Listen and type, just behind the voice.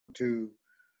to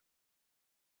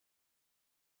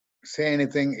say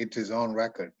anything, it is on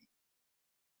record.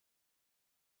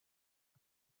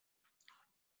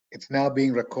 It's now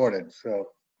being recorded, so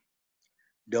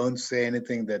don't say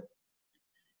anything that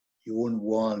you wouldn't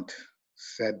want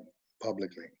said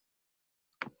publicly.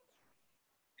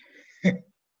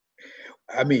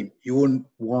 I mean, you wouldn't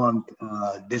want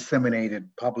disseminated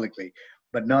publicly,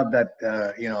 but not that,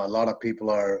 a lot of people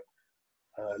are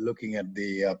looking at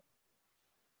the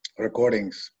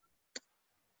recordings.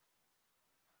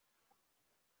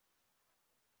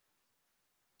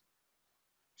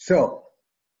 So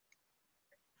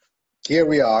here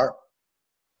we are,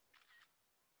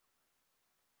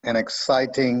 an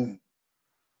exciting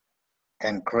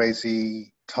and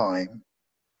crazy time,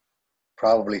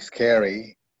 probably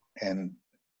scary, and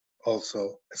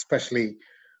also, especially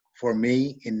for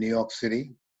me in New York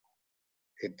City,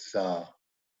 it's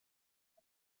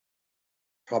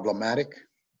problematic,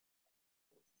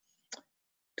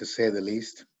 to say the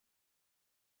least.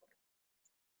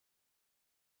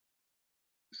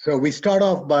 So we start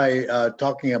off by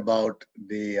talking about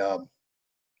the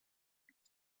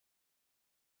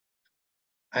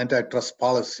antitrust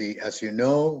policy. As you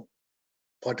know,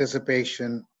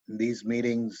 participation in these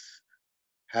meetings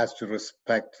has to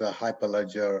respect the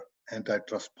Hyperledger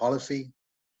antitrust policy.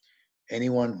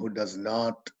 Anyone who does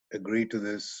not agree to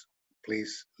this,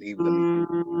 please leave the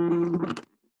meeting.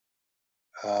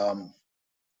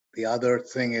 The other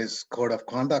thing is code of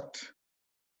conduct.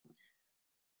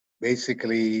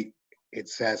 Basically, it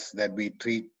says that we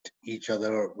treat each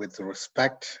other with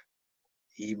respect,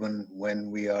 even when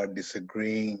we are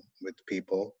disagreeing with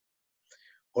people,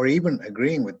 or even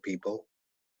agreeing with people.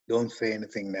 Don't say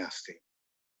anything nasty.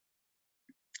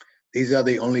 These are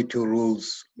the only two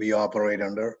rules we operate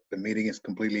under. The meeting is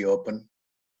completely open.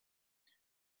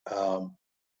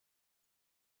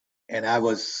 And I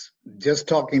was just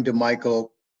talking to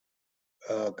Michael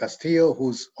Castillo,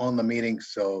 who's on the meeting,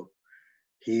 so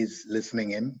he's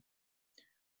listening in.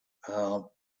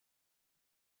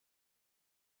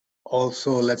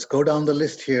 Also, let's go down the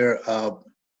list here.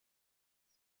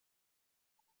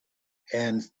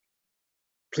 And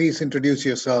please introduce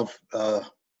yourself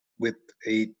with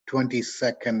a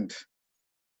 20-second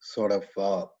sort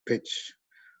of pitch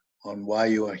on why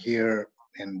you are here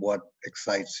and what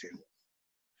excites you.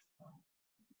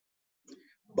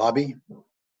 Bobby?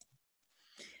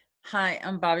 Hi,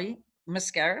 I'm Bobby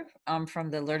Mascara. I'm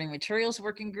from the Learning Materials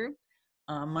Working Group.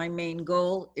 My main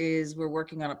goal is we're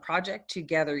working on a project to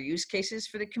gather use cases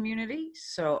for the community.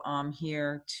 So I'm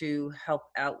here to help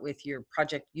out with your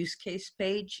project use case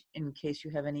page in case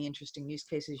you have any interesting use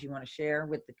cases you want to share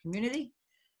with the community.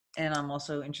 And I'm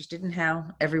also interested in how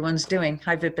everyone's doing.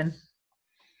 Hi, Vipin.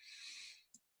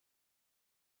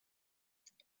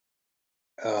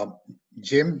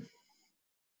 Jim?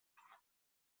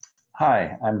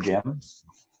 Hi, I'm Jim.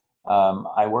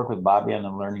 I work with Bobby on the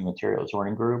Learning Materials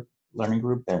Learning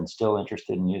Group, and still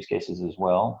interested in use cases as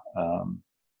well.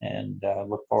 And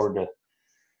look forward to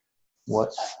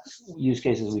what use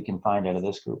cases we can find out of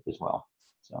this group as well.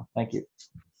 So thank you.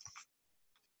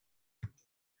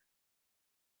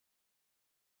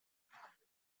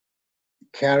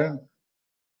 Karen?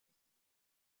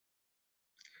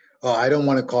 Oh, I don't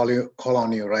want to call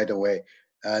on you right away.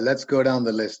 Let's go down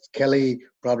the list. Kelly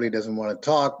probably doesn't want to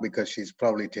talk because she's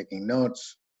probably taking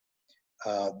notes.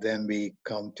 Then we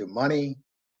come to Money.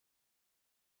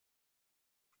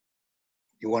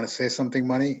 You want to say something,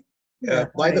 Money? Yeah,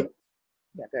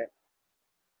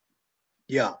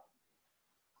 Yeah.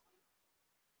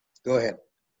 Go ahead.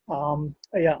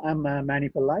 Yeah, I'm Manny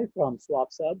Pillai from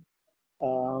SwapSub.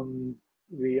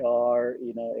 We are,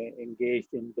 engaged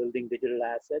in building digital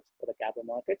assets for the capital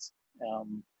markets,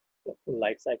 the full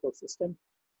life cycle system.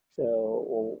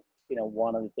 So,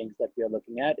 one of the things that we are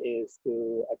looking at is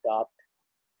to adopt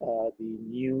the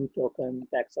new token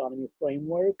taxonomy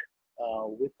framework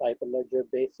with Hyperledger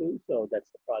basis. So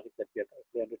that's the project that we are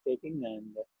currently undertaking,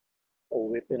 and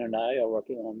Vipin and I are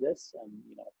working on this, and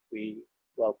we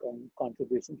welcome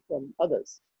contributions from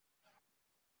others.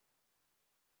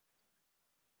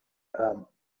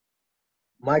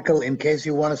 Michael, in case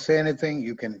you want to say anything,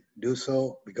 you can do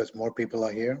so because more people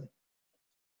are here.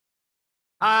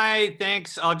 Hi,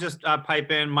 thanks. I'll just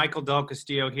pipe in. Michael Del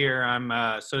Castillo here. I'm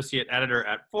associate editor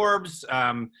at Forbes.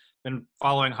 Been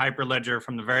following Hyperledger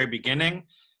from the very beginning.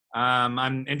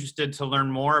 I'm interested to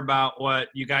learn more about what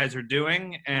you guys are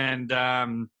doing, and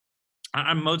I'm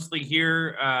mostly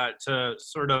here to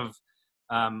sort of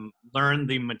learn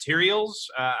the materials.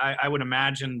 I would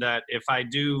imagine that if I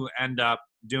do end up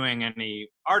doing any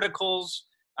articles,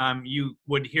 you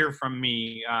would hear from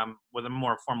me with a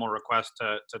more formal request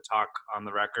to talk on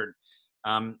the record.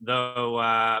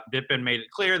 Though Bipin made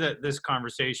it clear that this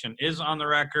conversation is on the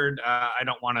record, I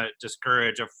don't want to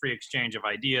discourage a free exchange of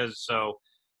ideas. So,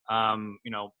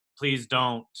 please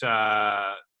don't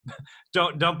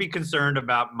be concerned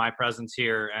about my presence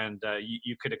here, and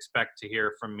you could expect to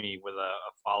hear from me with a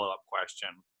follow-up question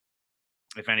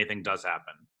if anything does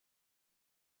happen.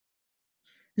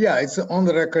 Yeah, it's on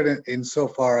the record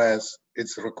insofar as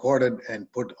it's recorded and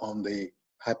put on the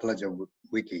Hyperledger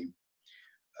wiki.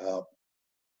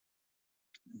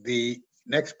 The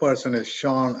next person is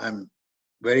Sean. I'm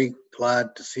very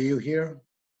glad to see you here.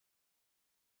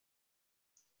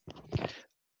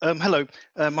 Hello,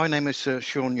 my name is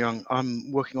Sean Young.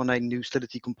 I'm working on a new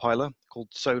Solidity compiler called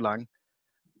Solang,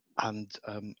 and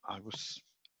I'm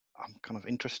kind of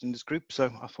interested in this group,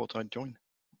 so I thought I'd join.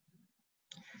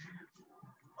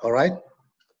 All right.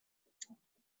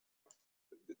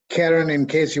 Karen, in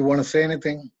case you want to say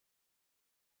anything.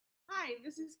 Hi,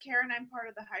 this is Karen. I'm part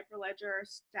of the Hyperledger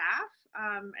staff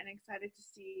and excited to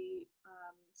see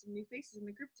some new faces in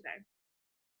the group today.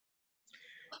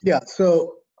 Yeah,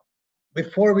 so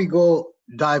before we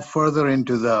dive further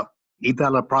into the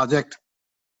Ethala project,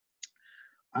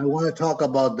 I want to talk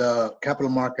about the capital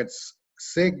markets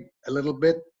SIG a little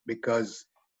bit, because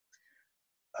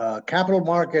capital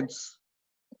markets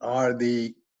are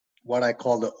what I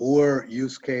call the OR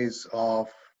use case of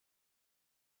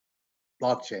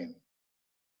blockchain.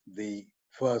 The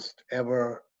first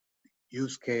ever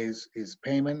use case is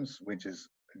payments, which is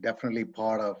definitely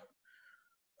part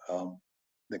of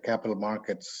the capital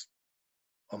markets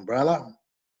umbrella.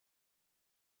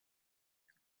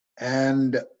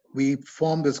 And we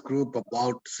formed this group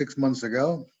about 6 months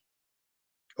ago,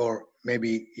 or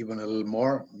maybe even a little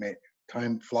more.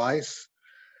 Time flies.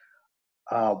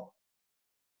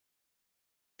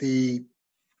 The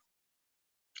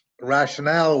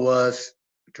rationale was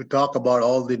to talk about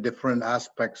all the different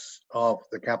aspects of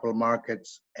the capital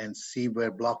markets and see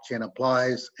where blockchain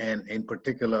applies, and in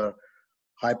particular,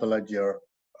 Hyperledger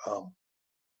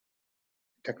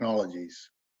technologies.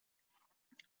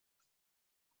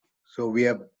 So we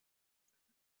have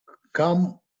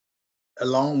come a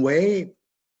long way.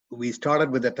 We started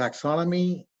with the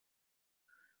taxonomy,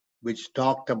 which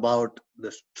talked about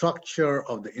the structure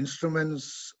of the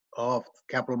instruments of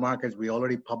capital markets. We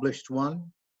already published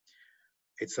one.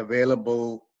 It's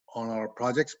available on our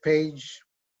projects page.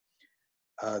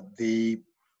 The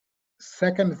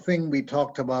second thing we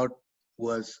talked about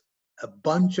was a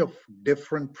bunch of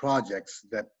different projects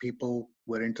that people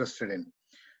were interested in.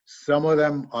 Some of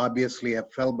them obviously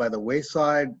have fell by the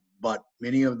wayside, but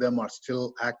many of them are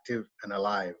still active and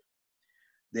alive.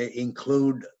 They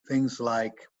include things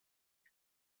like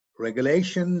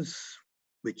regulations,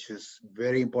 which is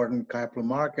very important in capital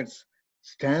markets,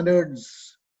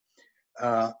 standards,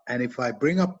 and if I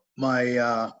bring up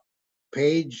my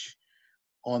page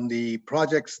on the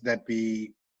projects that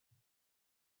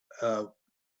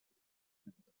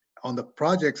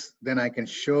then I can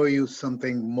show you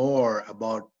something more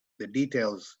about the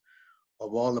details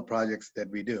of all the projects that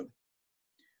we do,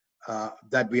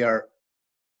 that we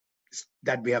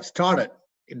have started.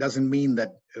 It doesn't mean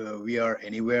that we are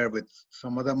anywhere with.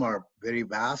 Some of them are very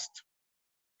vast.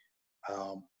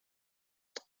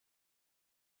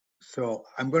 So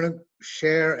I'm going to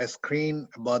share a screen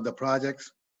about the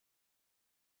projects.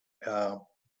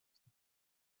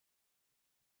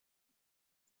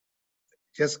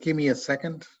 Just give me a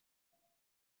second.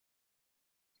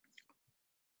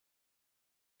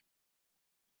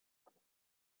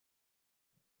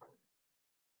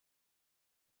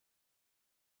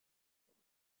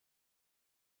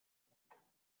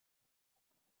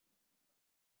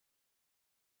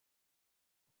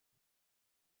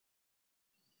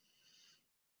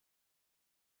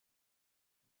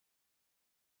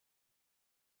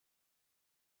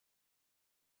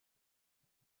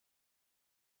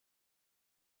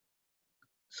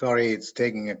 Sorry, it's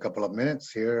taking a couple of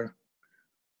minutes here.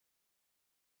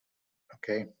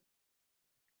 Okay.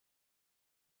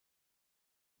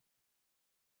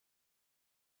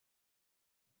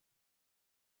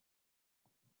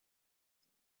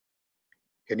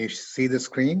 Can you see the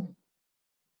screen?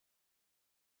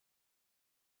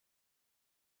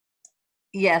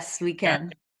 Yes, we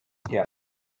can. Yeah.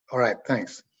 All right,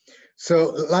 thanks.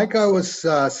 So like I was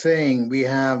saying, we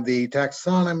have the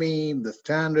taxonomy, the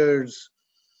standards,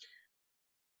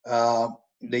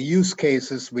 the use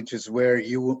cases, which is where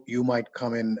you might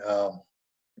come in,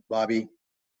 Bobby.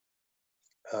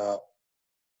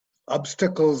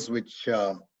 Obstacles, which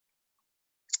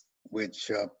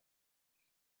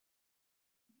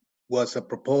was a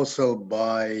proposal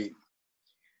by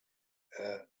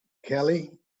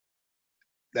Kelly.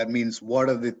 That means what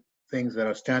are the things that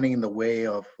are standing in the way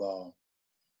of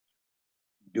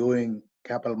doing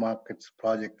capital markets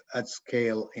project at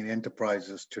scale in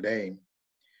enterprises today.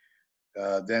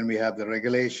 Then we have the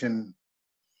regulation.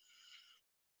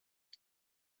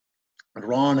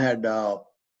 Ron had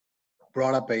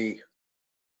brought up a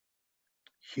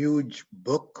huge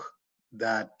book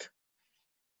that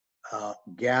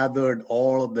gathered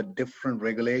all of the different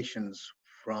regulations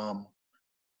from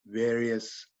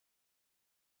various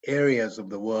areas of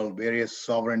the world, various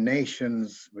sovereign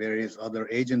nations, various other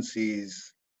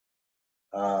agencies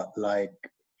like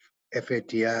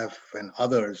FATF and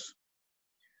others.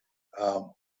 The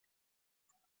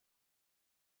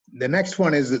next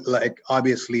one is like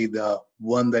obviously the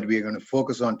one that we're going to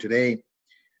focus on today,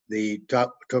 the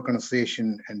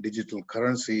tokenization and digital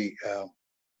currency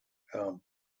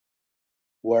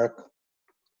work.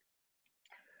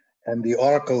 And the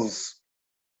oracles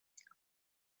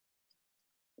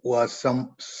was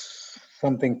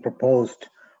something proposed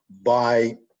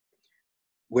by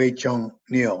Wei Chung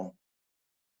Neo.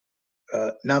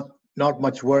 Not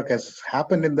much work has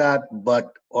happened in that,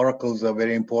 but oracles are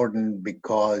very important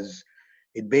because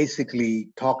it basically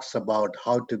talks about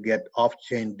how to get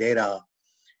off-chain data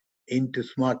into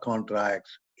smart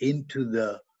contracts, into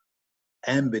the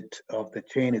ambit of the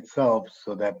chain itself,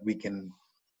 so that we can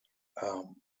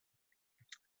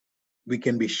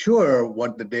be sure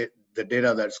what the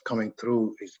data that's coming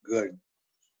through is good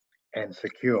and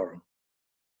secure.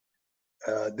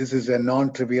 This is a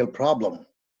non-trivial problem,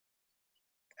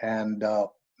 and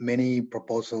many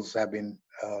proposals have been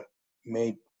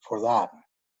made for that.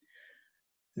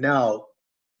 Now,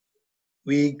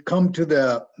 we come to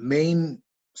the main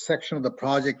section of the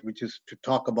project, which is to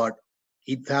talk about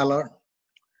Ethaler,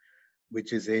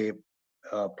 which is a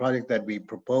project that we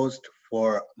proposed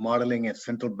for modeling a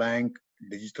central bank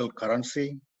digital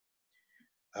currency.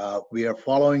 We are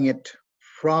following it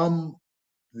from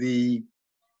the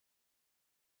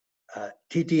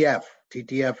TTF.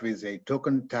 TTF is a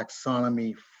token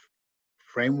taxonomy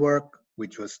framework,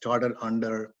 which was started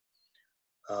under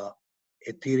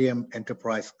Ethereum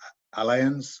Enterprise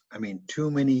Alliance. I mean, too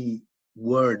many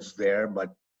words there,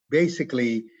 but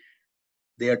basically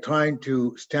they are trying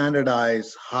to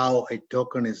standardize how a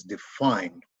token is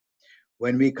defined.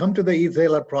 When we come to the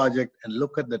Ethaler project and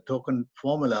look at the token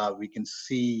formula, we can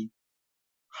see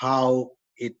how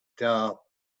it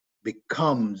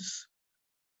becomes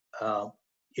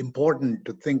important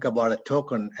to think about a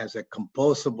token as a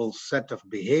composable set of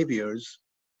behaviors,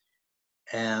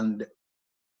 and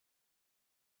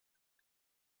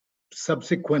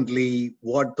subsequently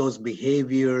what those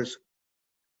behaviors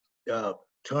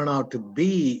turn out to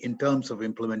be in terms of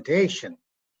implementation,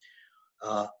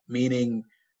 meaning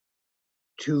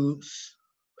to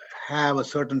have a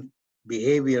certain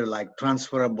behavior like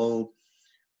transferable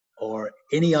or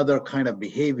any other kind of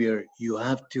behavior, you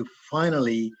have to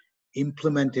finally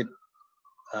implement it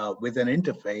with an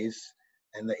interface,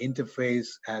 and the interface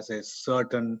has a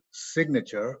certain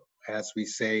signature, as we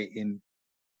say in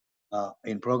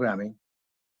programming,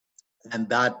 and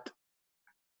that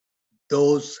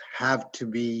those have to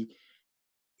be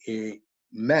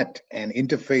met. And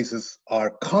interfaces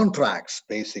are contracts,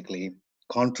 basically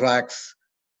contracts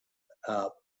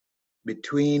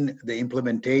between the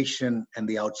implementation and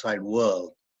the outside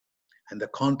world. And the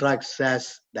contract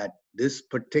says that this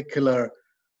particular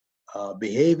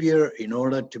behavior, in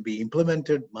order to be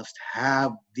implemented, must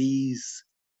have these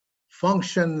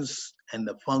functions, and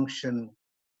the function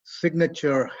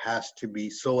signature has to be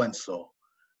so and so.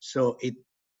 So it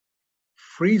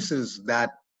freezes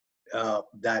that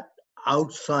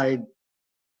outside,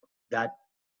 that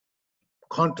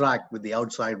contract with the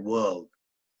outside world,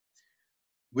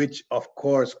 which of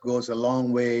course goes a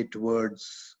long way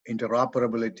towards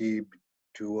interoperability,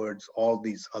 towards all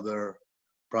these other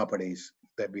properties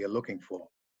that we are looking for.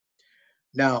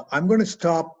 Now, I'm going to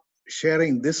stop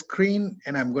sharing this screen,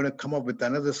 and I'm going to come up with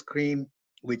another screen,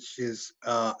 which is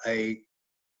a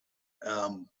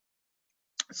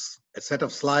set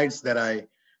of slides that I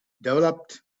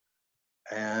developed.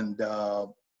 And,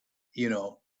 you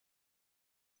know,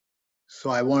 so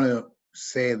I want to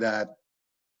say that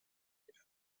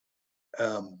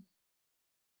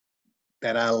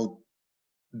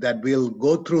that we'll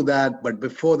go through that, but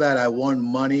before that, I want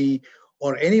Money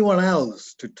or anyone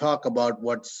else to talk about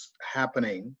what's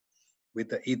happening with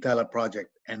the Ethaler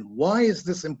project and why is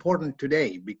this important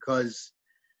today? Because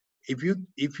if you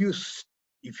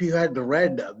had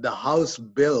read the House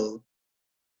bill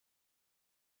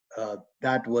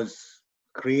that was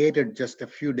created just a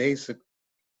few days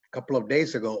couple of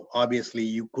days ago. Obviously,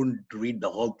 you couldn't read the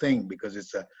whole thing because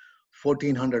it's a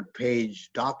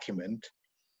 1,400-page document.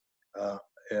 Uh,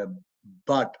 uh,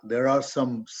 but there are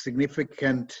some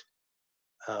significant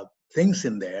things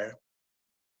in there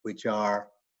which are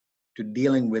to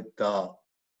dealing with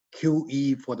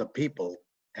QE for the people.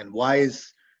 And why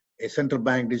is a central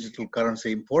bank digital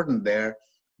currency important there?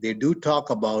 They do talk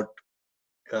about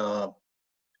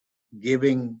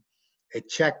giving a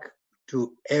check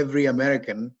to every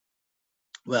American,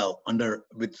 well,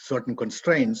 with certain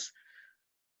constraints.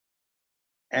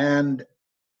 And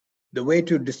the way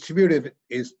to distribute it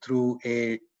is through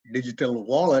a digital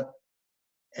wallet.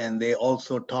 And they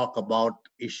also talk about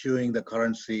issuing the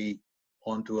currency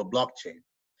onto a blockchain.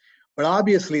 But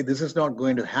obviously, this is not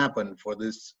going to happen for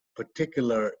this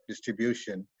particular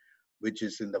distribution, which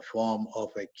is in the form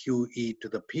of a QE to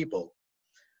the people.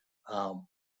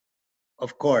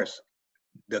 Of course,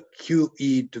 the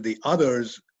QE to the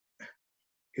others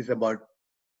is about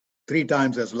 3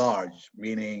 times as large,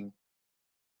 meaning,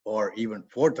 or even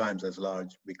 4 times as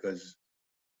large, because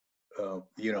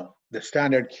the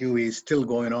standard QE is still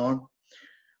going on.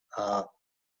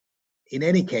 In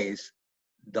any case,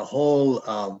 the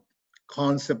whole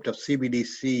concept of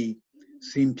CBDC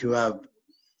seemed to have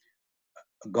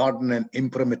gotten an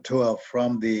imprimatur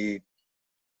from the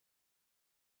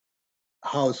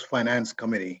House Finance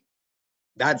Committee.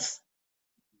 That's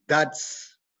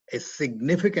a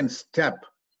significant step.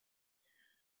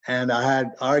 And I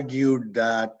had argued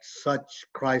that such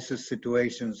crisis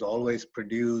situations always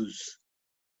produce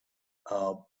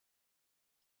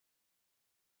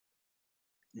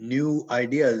new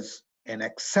ideas and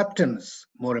acceptance,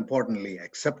 more importantly,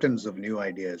 acceptance of new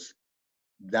ideas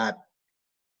that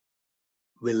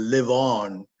will live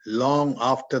on long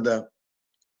after the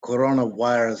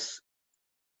coronavirus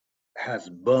has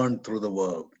burned through the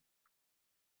world.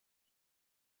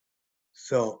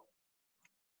 So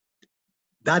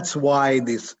that's why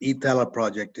this e-teller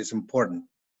project is important.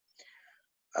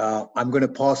 I'm going to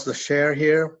pause the share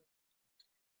here.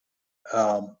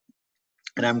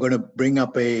 And I'm going to bring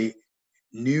up a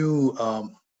new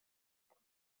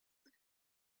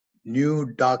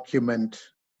document.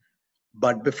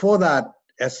 But before that,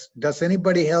 does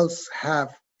anybody else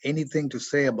have anything to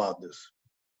say about this?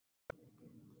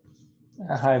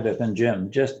 Hi, Vipin,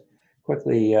 Jim. Just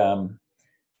quickly,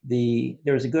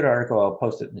 there was a good article, I'll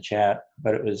post it in the chat,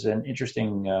 but it was an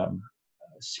interesting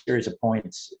series of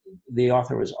points. The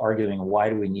author was arguing, why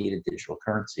do we need a digital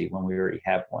currency when we already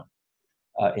have one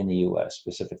in the US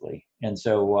specifically? And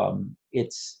so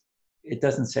it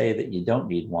doesn't say that you don't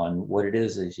need one. What it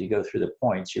is you go through the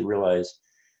points, you realize,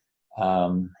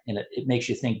 and it makes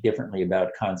you think differently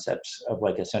about concepts of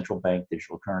like a central bank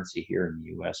digital currency here in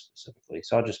the US specifically.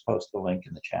 So I'll just post the link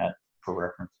in the chat for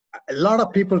reference. A lot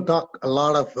of people talk a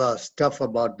lot of stuff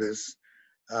about this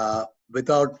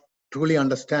without truly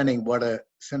understanding what a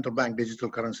central bank digital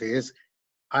currency is.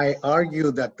 I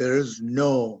argue that there is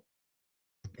no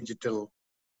digital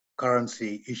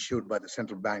currency issued by the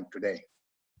central bank today.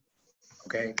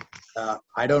 Okay,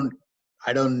 I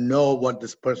don't know what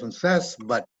this person says,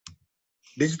 but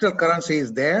digital currency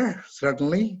is there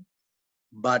certainly,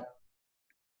 but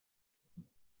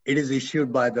it is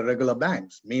issued by the regular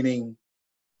banks, meaning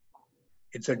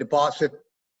it's a deposit.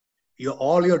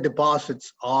 All your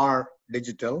deposits are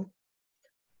digital.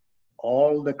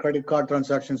 All the credit card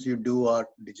transactions you do are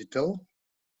digital.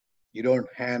 You don't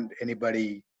hand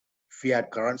anybody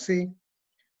fiat currency,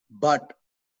 but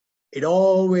it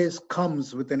always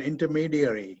comes with an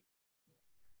intermediary.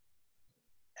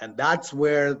 And that's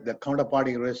where the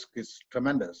counterparty risk is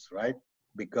tremendous, right?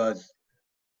 Because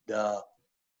the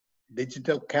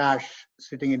digital cash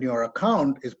sitting in your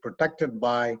account is protected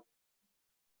by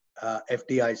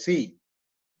FDIC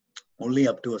only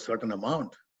up to a certain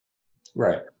amount.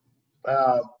 Right.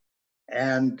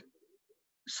 And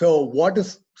so what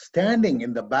is standing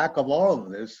in the back of all of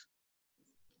this,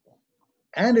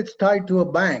 and it's tied to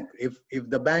a bank. If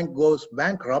the bank goes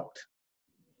bankrupt,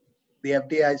 the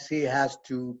FDIC has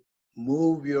to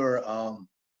move your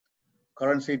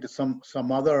currency to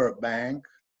some other bank.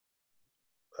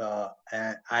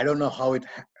 And I don't know how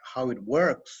it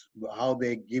works, how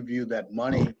they give you that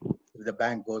money if the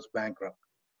bank goes bankrupt.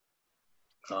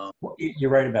 You're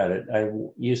right about it. I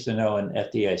used to know an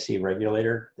FDIC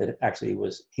regulator that actually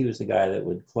was the guy that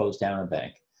would close down a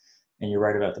bank. And you're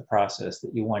right about the process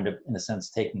that you wind up, in a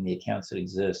sense, taking the accounts that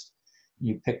exist,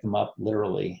 you pick them up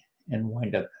literally and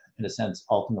wind up, in a sense,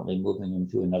 ultimately moving them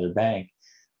to another bank,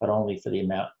 but only for the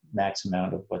max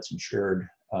amount of what's insured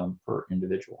per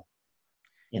individual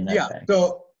in that bank.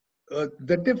 So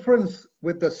the difference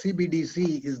with the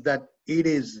CBDC is that it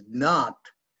is not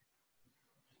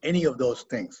any of those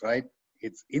things, right?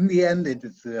 It's in the end, it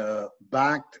is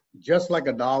backed just like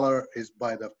a dollar is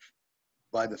by the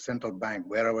central bank,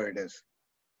 wherever it is.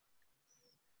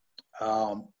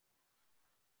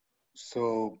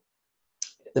 So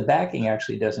The backing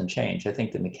actually doesn't change. I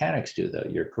think the mechanics do, though.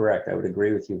 You're correct. I would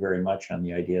agree with you very much on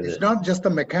the idea it's that not just the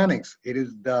mechanics. It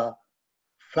is the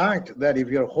fact that if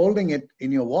you're holding it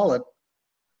in your wallet,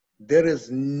 there is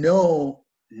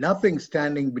nothing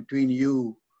standing between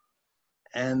you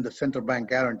and the central bank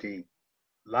guarantee,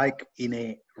 like in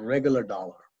a regular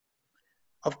dollar.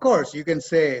 Of course, you can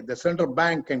say the central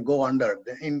bank can go under,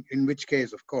 in which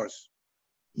case, of course,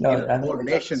 no, the I mean, whole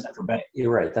nation, central bank.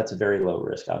 You're right. That's a very low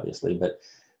risk, obviously. But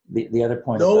the other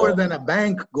point lower about, than a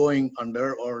bank going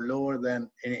under or lower than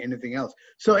anything else.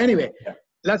 So anyway, yeah.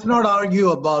 let's not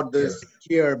argue about Sure. this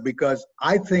here, because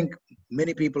I think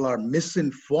many people are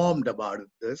misinformed about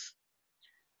this,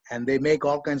 and they make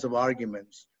all kinds of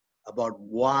arguments about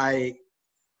why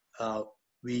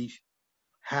we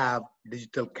have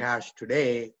digital cash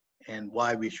today and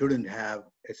why we shouldn't have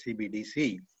a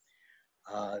CBDC.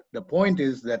 The point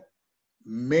is that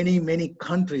many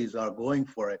countries are going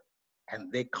for it,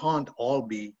 and they can't all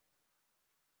be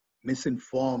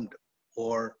misinformed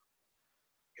or,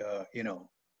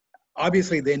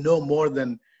 obviously they know more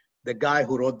than the guy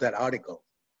who wrote that article,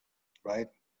 right?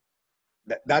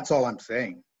 That's all I'm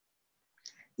saying.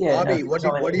 Yeah, no, Bobby, what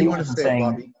do he you want to wasn't say, saying,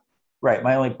 Bobby? right.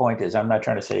 My only point is I'm not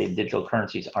trying to say digital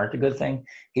currencies aren't a good thing.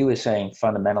 He was saying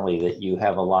fundamentally that you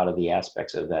have a lot of the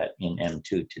aspects of that in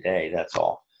M2 today. That's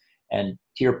all. And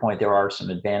to your point, there are some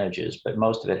advantages, but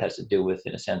most of it has to do with,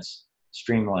 in a sense,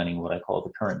 streamlining what I call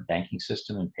the current banking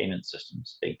system and payment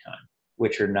systems big time,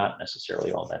 which are not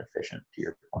necessarily all that efficient, to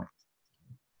your point.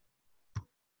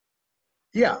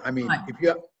 Yeah, I mean, Hi. if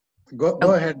you go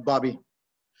ahead, Bobby.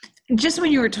 Just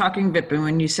when you were talking, Vipin,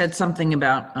 when you said something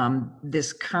about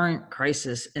this current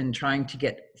crisis and trying to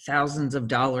get thousands of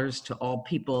dollars to all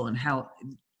people, and how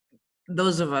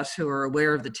those of us who are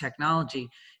aware of the technology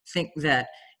think that,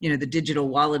 the digital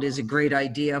wallet is a great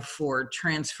idea for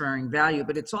transferring value,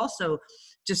 but it's also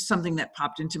just something that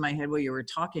popped into my head while you were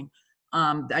talking.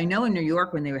 I know in New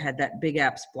York, when they had that Big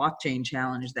Apps blockchain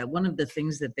challenge, that one of the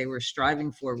things that they were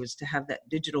striving for was to have that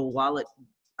digital wallet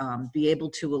be able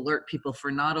to alert people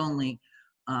for not only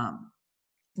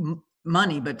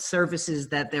money, but services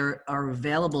that there are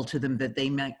available to them that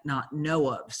they might not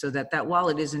know of, so that that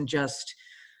wallet isn't just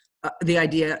the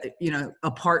idea,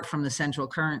 apart from the central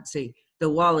currency. The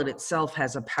wallet itself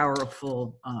has a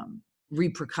powerful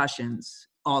repercussions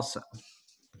also.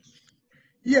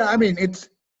 Yeah, I mean,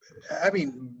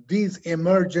 these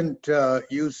emergent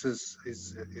uses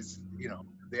is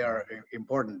they are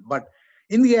important, but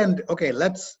in the end, okay,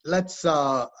 let's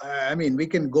we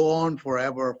can go on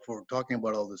forever for talking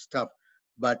about all this stuff,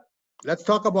 but let's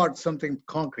talk about something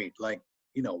concrete, like,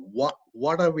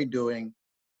 what are we doing?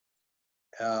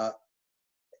 We're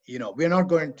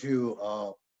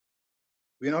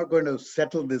not going to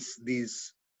settle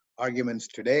these arguments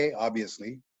today,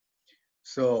 obviously.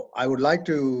 So I would like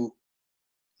to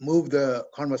move the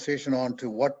conversation on to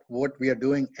what we are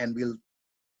doing, and we'll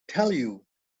tell you,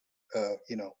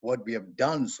 what we have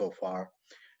done so far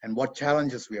and what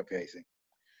challenges we are facing.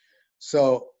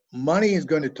 So Money is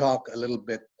going to talk a little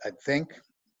bit, I think,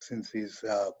 since he's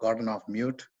gotten off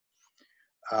mute.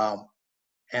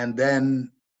 And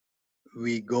then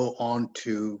we go on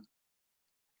to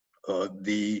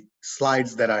the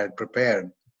slides that I had prepared,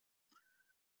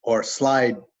 or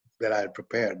slide that I had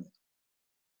prepared.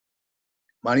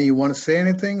 Money, you want to say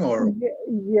anything, or?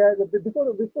 Yeah.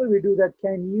 Before we do that,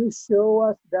 can you show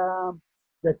us the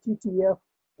TTF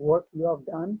work you have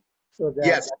done? So that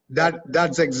Yes,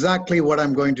 that's exactly what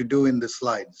I'm going to do in the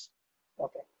slides.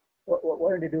 Okay.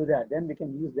 Why don't you do that? Then we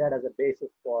can use that as a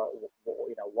basis for,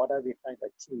 what are we trying to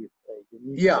achieve?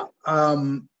 Yeah.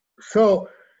 So,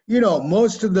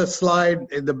 most of the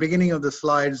slide at the beginning of the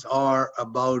slides are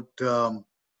about,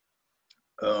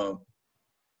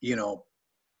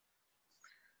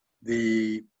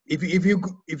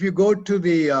 if you go to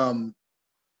the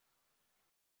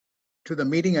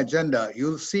meeting agenda,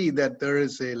 you'll see that there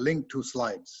is a link to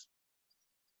slides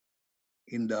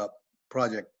in the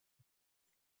project,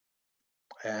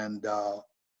 and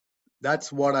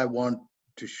that's what I want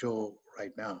to show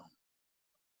right now.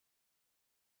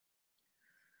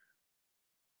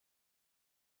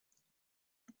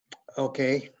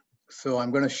 Okay, so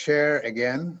I'm going to share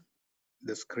again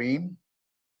the screen.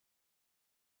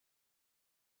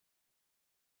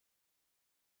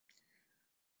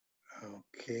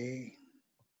 Okay.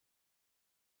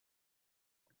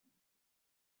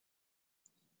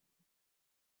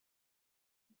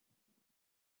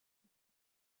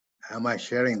 Am I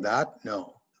sharing that?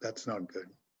 No, that's not good.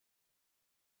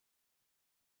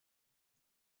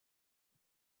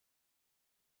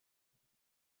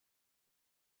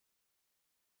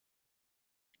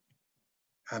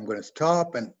 I'm going to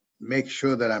stop and make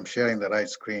sure that I'm sharing the right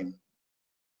screen.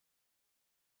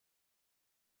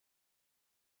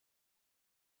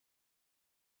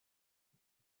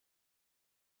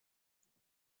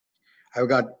 I've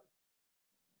got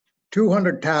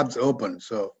 200 tabs open,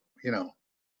 so, you know,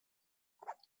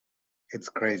 it's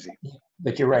crazy.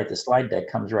 But you're right, the slide deck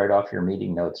comes right off your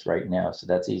meeting notes right now, so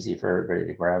that's easy for everybody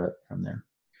to grab it from there.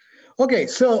 Okay,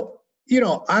 so, you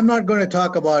know, I'm not going to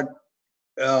talk about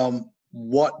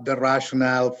what the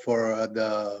rationale for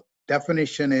the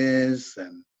definition is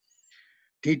and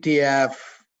TTF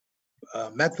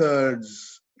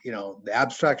methods, you know, the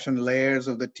abstraction layers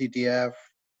of the TTF,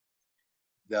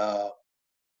 the,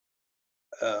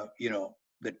 you know,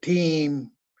 the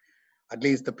team, at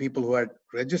least the people who are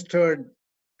registered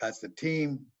as the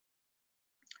team,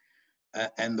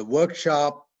 and the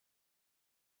workshop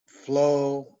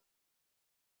flow,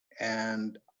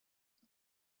 and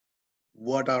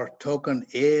what our token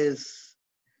is,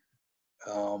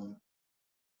 and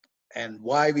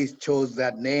why we chose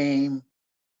that name.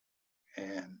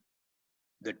 And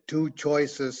the two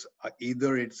choices are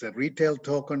either it's a retail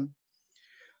token,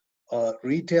 a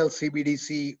retail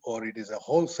CBDC, or it is a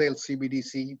wholesale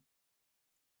CBDC.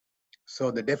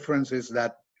 So the difference is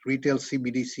that retail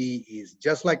CBDC is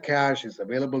just like cash, is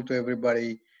available to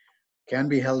everybody, can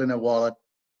be held in a wallet.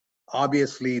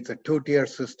 Obviously, it's a two-tier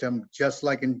system, just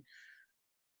like in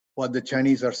what the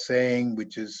Chinese are saying,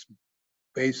 which is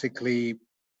basically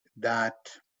that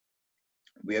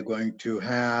we are going to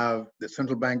have the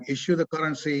central bank issue the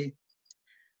currency,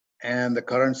 and the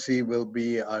currency will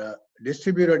be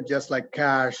distributed just like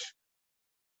cash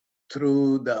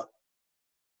through the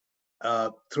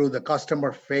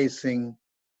customer-facing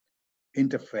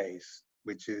interface,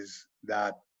 which is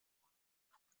the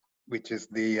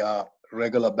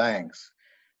regular banks.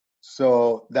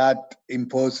 So that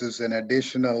imposes an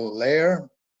additional layer,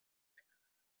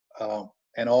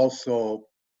 and also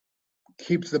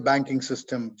keeps the banking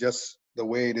system just the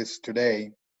way it is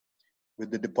today,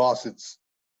 with the deposits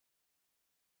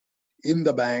in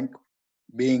the bank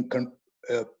being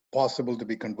possible to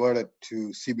be converted to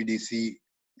CBDC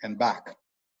and back.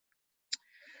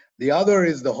 The other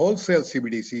is the wholesale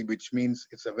CBDC, which means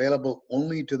it's available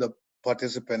only to the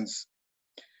participants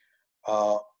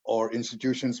or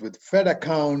institutions with Fed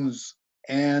accounts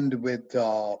and with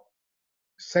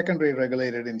secondary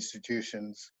regulated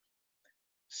institutions,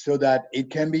 so that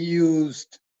it can be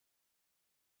used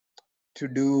to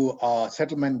do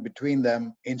settlement between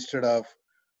them instead of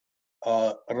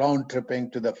round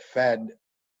tripping to the Fed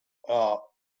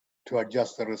to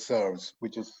adjust the reserves,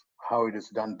 which is how it is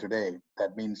done today.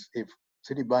 That means if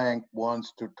Citibank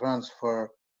wants to transfer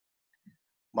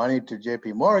money to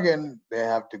JP Morgan, they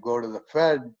have to go to the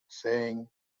Fed saying,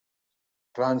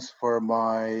 transfer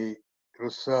my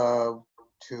reserve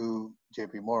to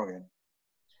JP Morgan.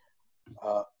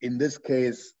 In this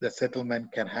case, the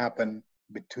settlement can happen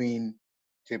between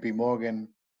JP Morgan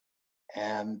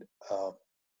and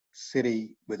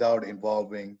Citi without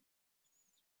involving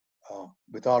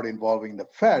the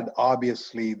Fed.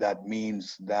 Obviously, that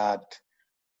means that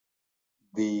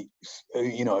if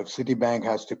Citibank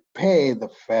has to pay the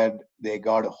Fed, they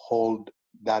got to hold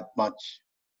that much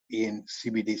in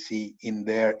CBDC in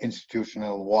their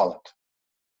institutional wallet,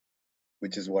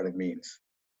 which is what it means.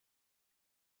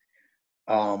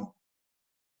 And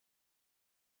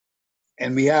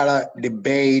we had a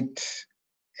debate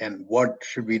and what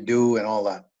should we do and all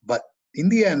that. But in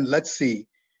the end, let's see.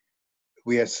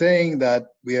 We are saying that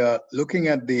we are looking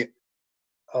at the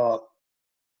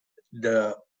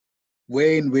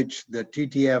way in which the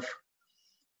TTF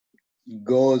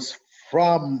goes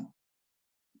from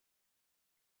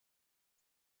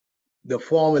the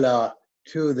formula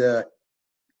to the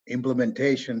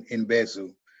implementation in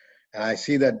Besu. And I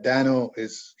see that Dano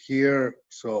is here,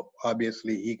 so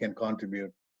obviously he can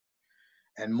contribute.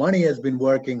 And Money has been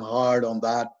working hard on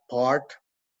that part,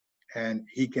 and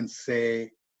he can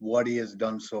say what he has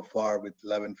done so far with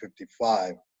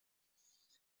 1155.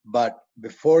 But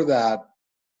before that,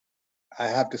 I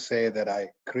have to say that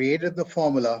I created the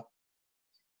formula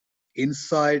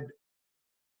inside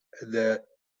the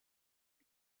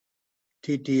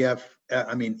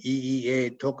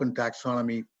EEA token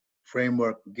taxonomy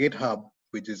framework GitHub,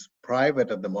 which is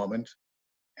private at the moment,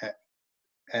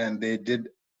 and they did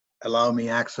allow me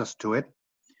access to it.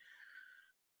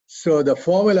 So the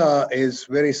formula is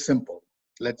very simple.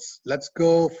 Let's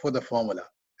go for the formula.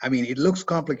 I mean, it looks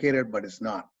complicated, but it's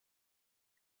not.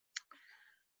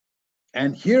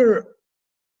 And here,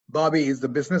 Bobby, is the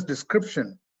business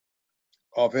description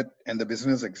of it and the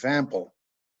business example.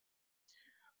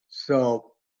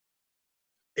 So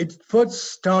it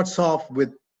first starts off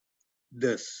with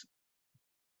this.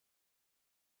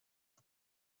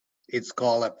 It's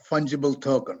called a fungible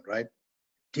token, right?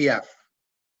 TF.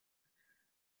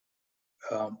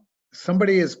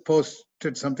 Somebody has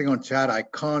posted something on chat. I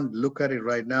can't look at it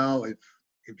right now.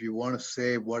 If you want to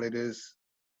say what it is,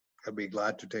 I'd be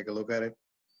glad to take a look at it.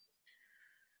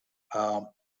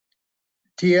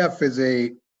 TF is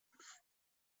a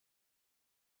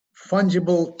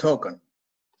fungible token.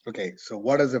 Okay, so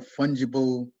what does a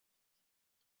fungible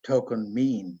token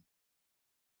mean?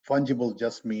 Fungible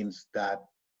just means that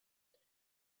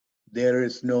there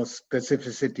is no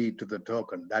specificity to the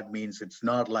token. That means it's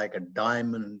not like a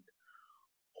diamond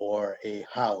or a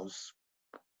house,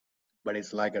 but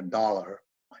it's like a dollar.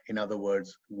 In other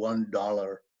words,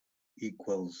 $1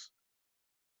 equals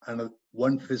another,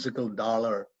 one physical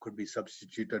dollar could be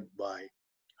substituted by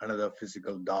another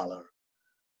physical dollar.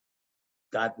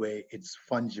 That way it's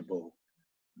fungible.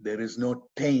 There is no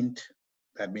taint.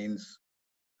 That means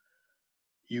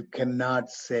you cannot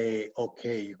say,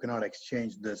 okay, you cannot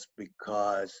exchange this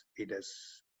because it has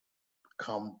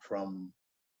come from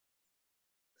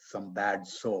some bad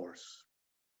source.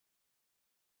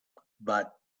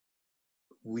 But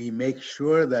we make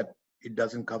sure that it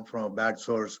doesn't come from a bad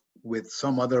source with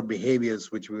some other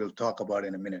behaviors, which we will talk about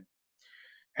in a minute.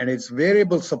 And it's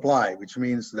variable supply, which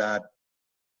means that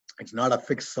it's not a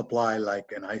fixed supply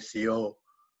like an ICO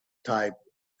type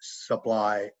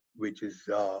supply, which is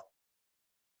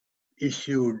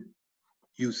issued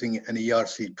using an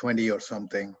ERC-20 or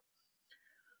something.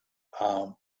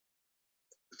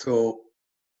 So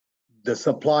the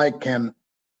supply can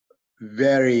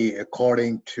vary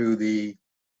according to the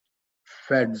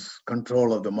Fed's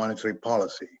control of the monetary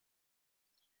policy.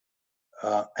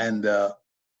 And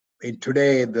in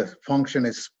today, the function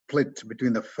is split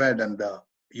between the Fed and the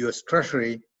US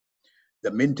Treasury.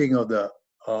 The minting of the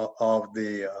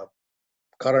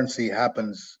currency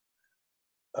happens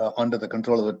under the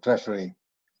control of the Treasury.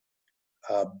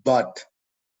 But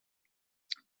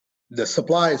the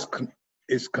supply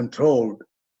is controlled.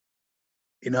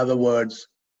 In other words,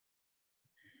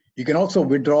 you can also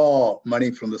withdraw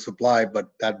money from the supply, but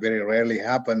that very rarely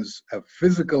happens.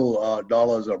 Physical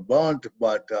dollars are burnt,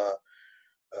 but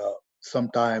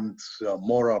sometimes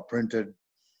more are printed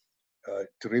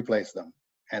to replace them.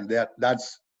 And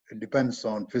that's it depends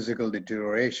on physical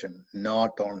deterioration,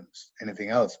 not on anything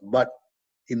else. But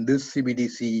in this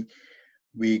CBDC,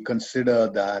 we consider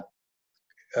that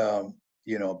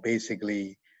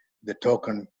basically the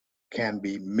token can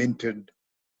be minted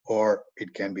or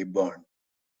it can be burned,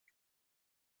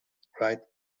 right?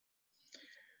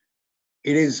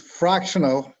 It is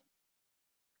fractional,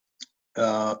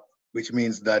 which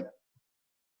means that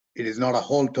it is not a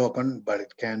whole token, but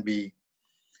it can be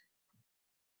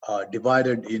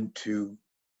divided into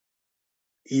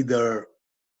either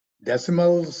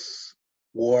decimals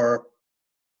or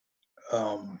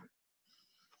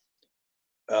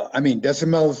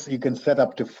decimals, you can set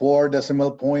up to 4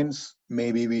 decimal points.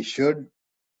 Maybe we should,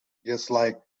 just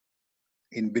like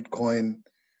in Bitcoin,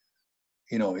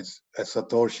 it's a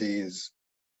Satoshi is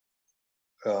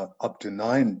up to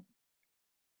 9,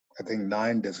 I think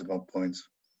 9 decimal points.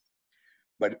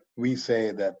 But we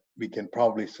say that we can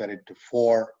probably set it to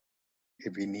 4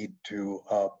 if we need to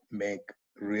make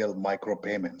real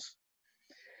micropayments.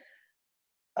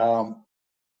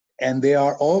 And they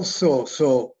are also,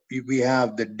 so we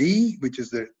have the D, which is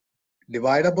the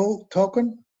dividable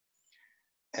token.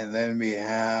 And then we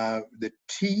have the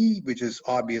T, which is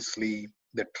obviously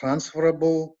the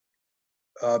transferable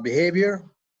behavior.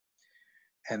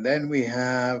 And then we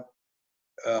have,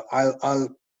 I'll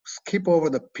skip over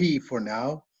the P for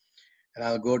now, and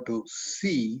I'll go to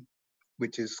C,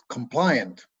 which is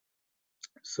compliant.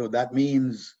 So that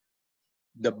means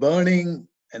the burning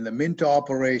and the mint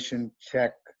operation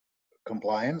check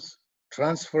compliance.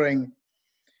 Transferring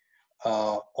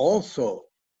also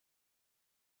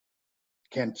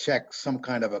can check some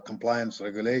kind of a compliance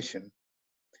regulation.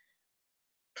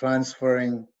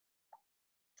 Transferring,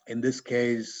 in this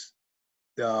case,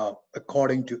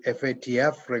 according to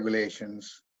FATF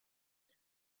regulations,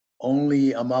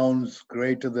 only amounts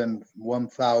greater than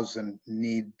 1,000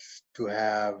 needs to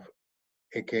have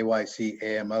a KYC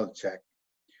AML check.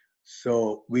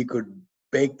 So we could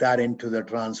bake that into the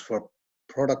transfer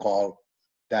protocol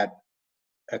that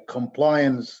a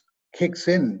compliance kicks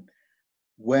in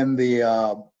when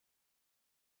the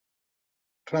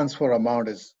transfer amount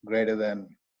is greater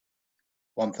than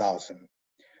 1,000.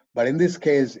 But in this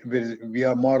case, we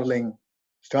are modeling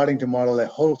starting to model a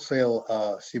wholesale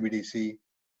CBDC,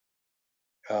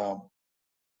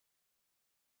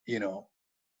 you know,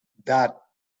 that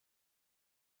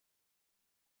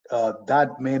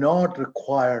that may not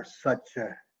require such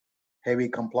a heavy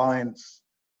compliance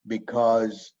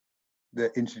because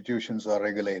the institutions are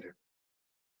regulated.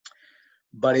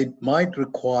 But it might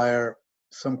require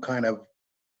some kind of,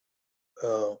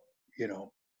 you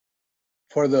know,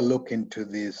 further look into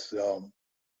this,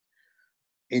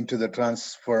 into the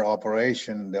transfer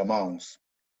operation, the amounts.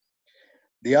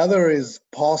 The other is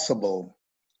possible,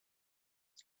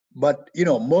 but you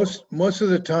know, most of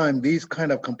the time, these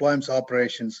kind of compliance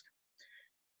operations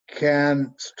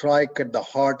can strike at the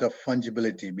heart of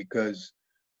fungibility, because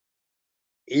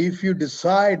if you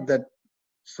decide that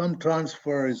some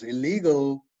transfer is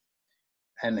illegal,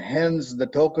 and hence the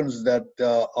tokens that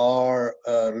are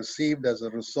received as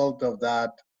a result of that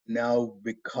now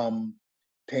become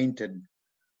tainted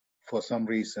for some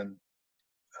reason,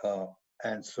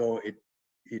 and so it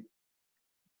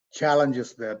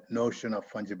challenges that notion of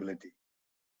fungibility.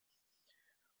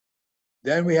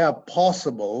 Then we have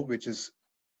possible, which is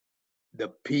the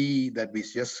P that we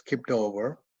just skipped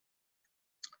over.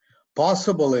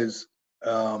 Possible is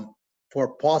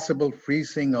for possible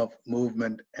freezing of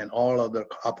movement and all other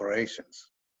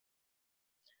operations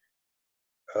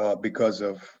because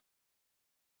of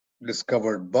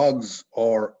discovered bugs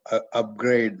or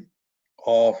upgrade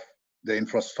of the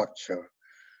infrastructure.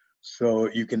 So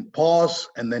you can pause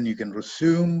and then you can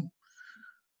resume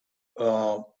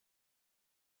a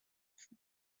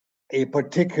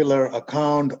particular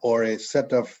account or a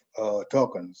set of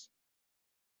tokens.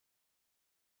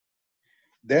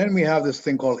 Then we have this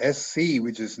thing called SC,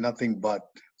 which is nothing but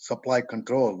supply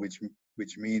control, which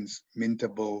means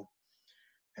mintable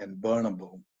and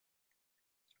burnable.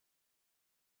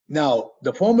 Now,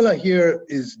 the formula here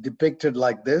is depicted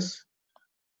like this,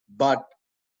 but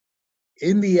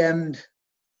in the end,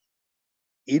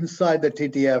 inside the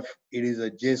TTF, it is a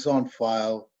JSON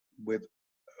file with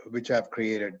which I've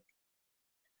created.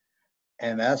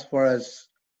 And as far as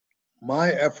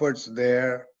my efforts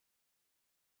there,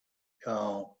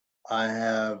 I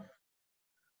have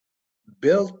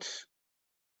built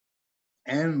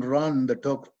and run the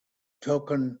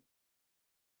token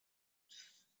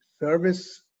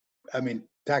service,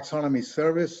 taxonomy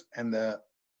service and the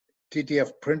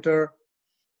TTF printer.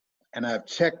 And I've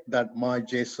checked that my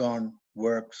JSON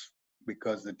works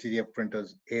because the TTF printer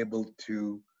is able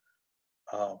to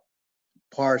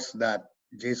parse that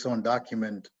JSON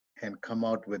document and come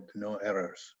out with no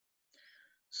errors.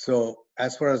 So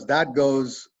as far as that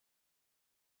goes,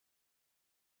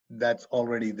 that's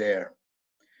already there.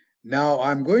 Now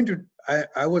I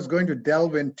was going to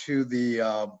delve into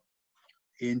the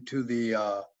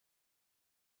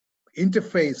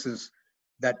interfaces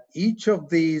that each of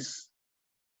these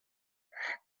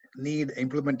need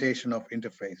implementation of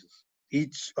interfaces,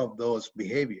 each of those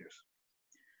behaviors.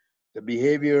 The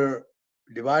behavior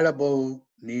dividable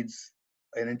needs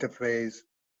an interface,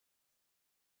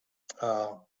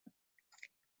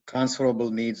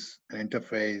 transferable needs an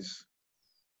interface,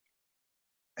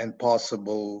 and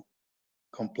possible,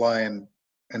 compliant,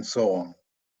 and so on.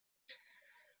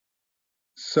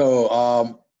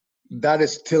 So that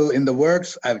is still in the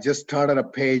works. I've just started a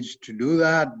page to do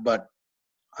that, but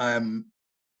I'm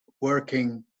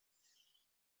working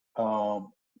to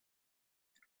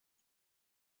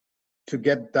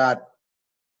get that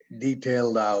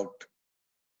detailed out.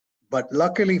 But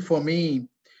luckily for me,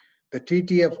 the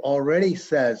TTF already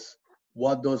says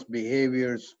what those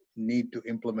behaviors need to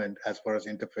implement as far as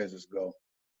interfaces go.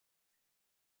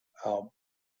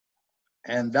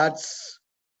 And that's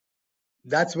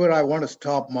where I want to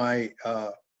stop my,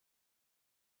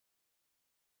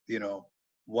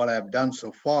 what I've done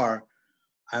so far.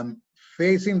 I'm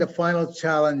facing the final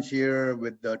challenge here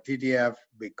with the TTF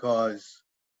because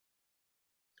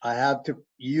I have to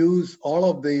use all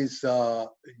of these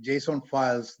JSON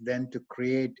files then to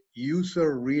create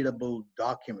user-readable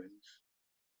documents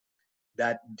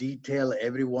that detail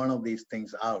every one of these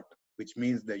things out, which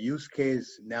means the use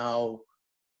case now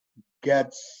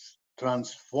gets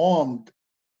transformed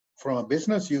from a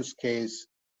business use case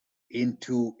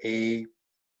into a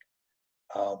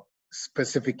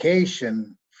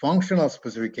specification, functional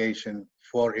specification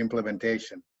for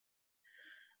implementation.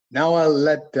 Now I'll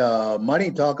let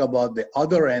Mani talk about the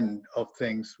other end of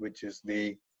things, which is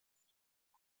the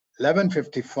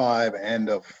 1155 end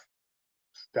of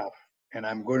stuff. And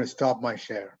I'm going to stop my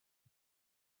share.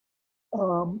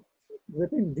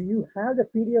 Vipin, do you have the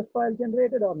PDF file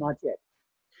generated or not yet?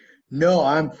 No,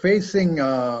 I'm facing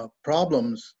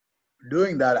problems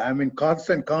doing that. I'm in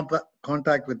constant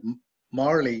contact with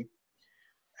Marley,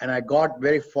 and I got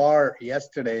very far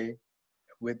yesterday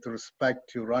with respect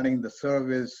to running the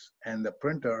service and the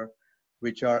printer,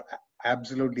 which are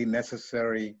absolutely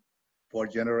necessary for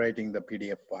generating the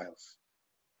PDF files.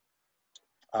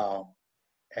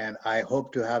 And I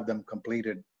hope to have them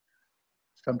completed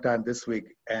sometime this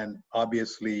week. And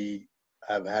obviously,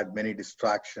 I've had many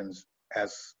distractions,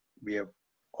 as we have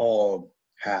all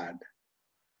had.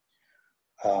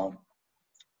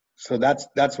 So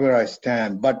that's where I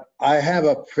stand. But I have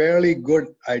a fairly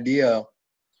good idea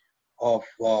of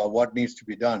what needs to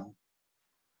be done.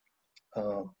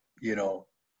 You know,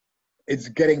 it's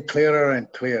getting clearer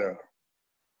and clearer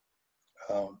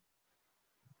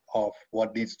of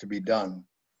what needs to be done.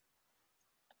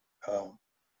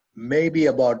 Maybe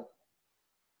about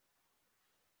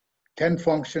 10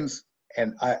 functions,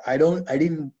 and I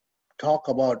didn't talk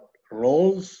about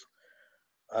roles,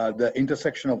 the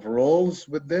intersection of roles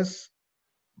with this,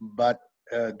 but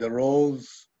the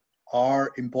roles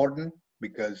are important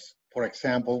because, for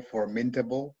example, for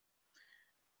Mintable,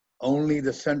 only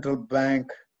the central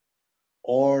bank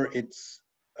or its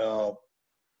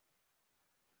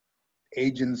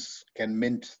agents can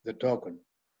mint the token.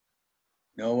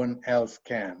 No one else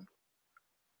can.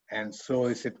 And so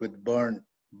is it with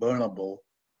burnable.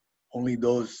 Only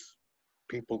those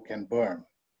people can burn.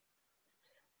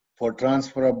 For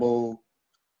transferable,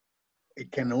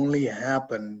 it can only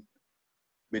happen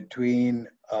between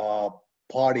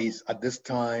parties at this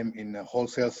time in the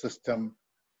wholesale system,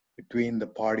 between the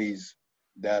parties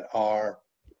that are.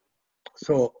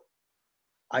 So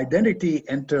identity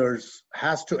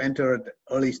has to enter at the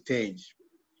early stage.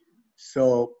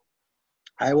 So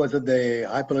I was at the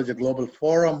Hyperledger Global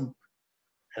Forum,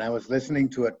 and I was listening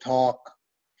to a talk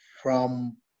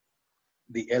from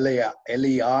the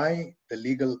LEI, the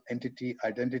Legal Entity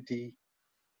Identity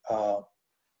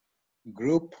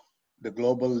Group, the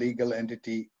Global Legal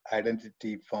Entity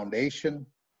Identity Foundation.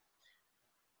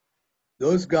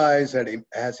 Those guys had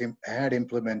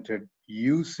implemented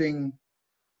using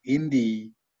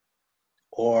Indy,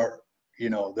 or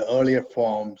the earlier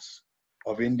forms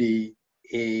of Indy,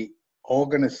 a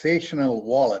organizational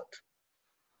wallet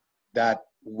that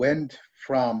went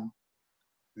from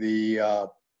the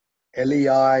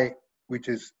LEI, which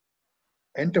is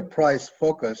enterprise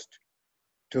focused,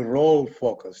 to role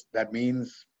focused. That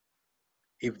means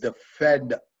if the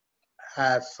Fed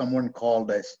has someone called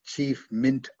as chief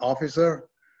mint officer,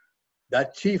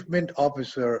 that chief mint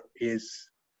officer is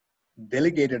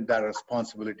delegated that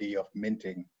responsibility of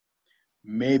minting.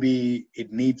 Maybe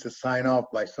it needs a sign off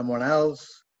by someone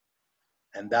else,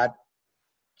 and that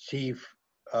chief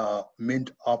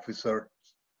mint officer's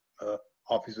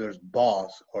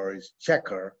boss or his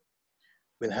checker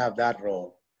will have that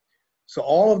role. So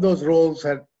all of those roles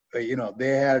had, they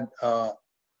had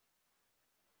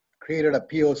created a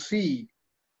POC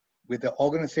with the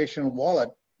organizational wallet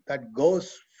that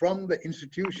goes from the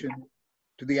institution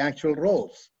to the actual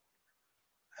roles.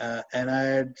 And I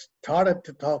had started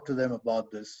to talk to them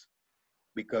about this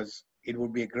because it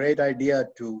would be a great idea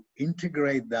to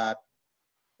integrate that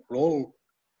role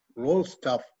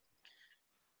stuff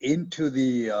into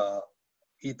the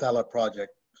Ethala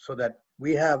project so that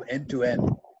we have end-to-end.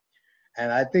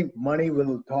 And I think Mani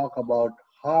will talk about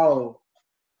how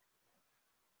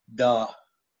the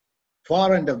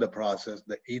far end of the process,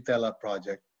 the Ethala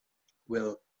project,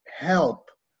 will help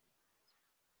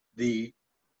the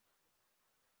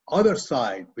other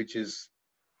side, which is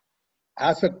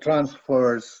asset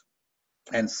transfers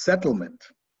and settlement.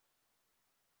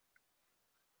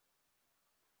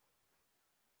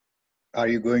 Are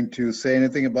you going to say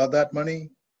anything about that,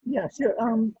 Mani? Yeah, sure.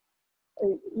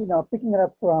 Picking it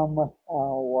up from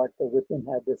what Vipin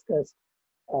had discussed,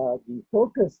 the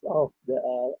focus of the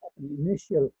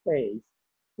initial phase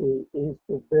is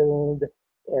to build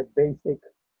a basic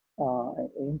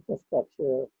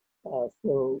infrastructure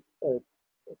so a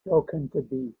token could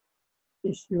be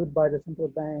issued by the central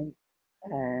bank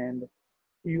and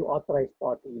few authorized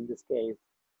parties, in this case,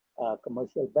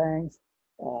 commercial banks,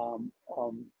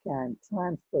 can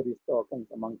transfer these tokens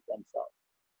amongst themselves.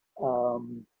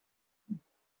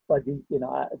 But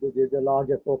the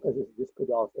larger focus is this could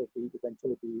also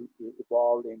eventually be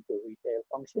evolved into retail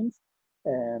functions,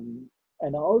 and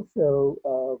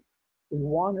also we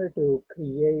wanted to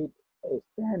create a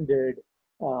standard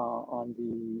on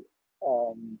the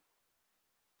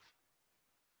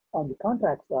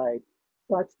contract side,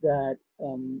 such that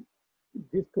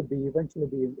this could be eventually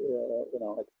be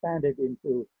expanded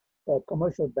into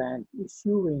commercial banks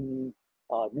issuing,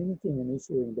 minting and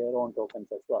issuing their own tokens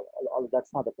as well. Although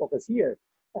that's not the focus here,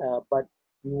 but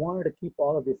we wanted to keep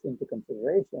all of this into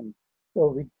consideration So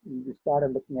we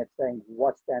started looking at saying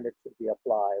what standards should we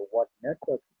apply, what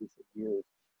networks we should use.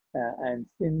 And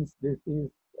since this is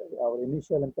our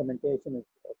initial implementation is,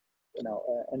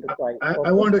 enterprise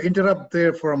I want to interrupt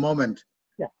there for a moment.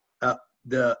 Yeah.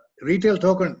 The retail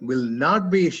token will not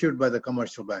be issued by the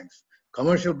commercial banks.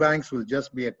 Commercial banks will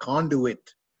just be a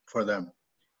conduit for them.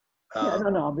 Yeah,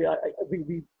 no.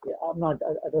 I'm not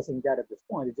addressing that at this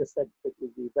point. It just said that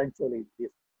eventually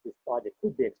this project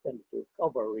could be extended to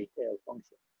cover retail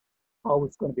function. How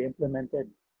it's going to be implemented,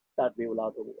 that we will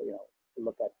have to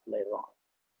look at later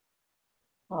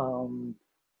on.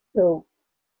 So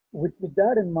with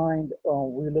that in mind,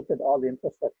 we looked at all the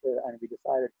infrastructure and we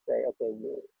decided to say, okay,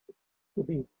 to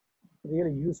be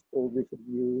really useful, we should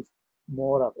use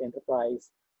more of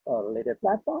enterprise related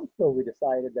platforms. So we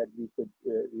decided that we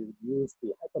would use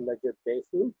the Hyperledger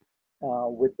Basu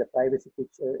with the privacy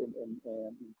feature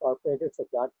incorporated. So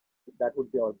that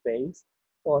would be our base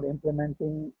for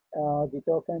implementing the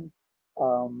token.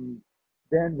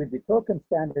 Then with the token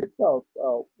standard itself,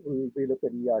 we look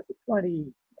at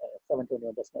ERC20,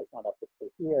 721 decimal is not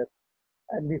applicable here.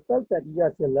 And we felt that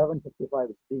ERC 1155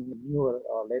 is being a newer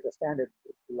or later standard,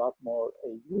 is a lot more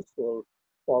useful.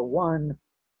 For one,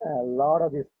 a lot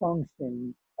of these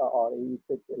functions, or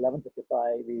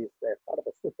 1155 is sort of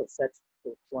a superset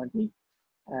to 20.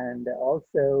 And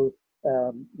also,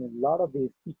 a lot of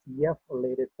these PTF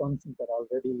related functions are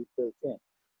already built in.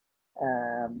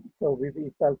 So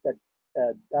we felt that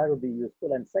that would be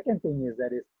useful. And second thing is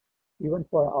that is even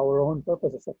for our own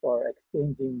purposes for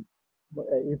exchanging,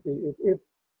 if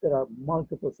there are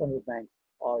multiple central banks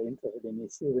are interested in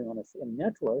issuing on a same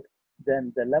network,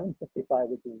 then the 1155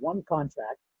 with one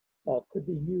contract could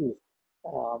be used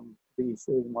to be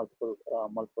issuing multiple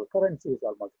currencies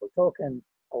or multiple tokens,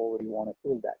 however you want to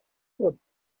tool that.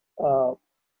 So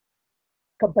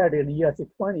compared to an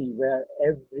ERC20, where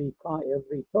every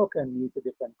token needs a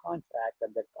different contract,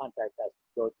 and that contract has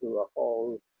to go through a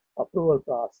whole approval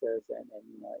process and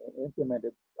implement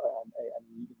it,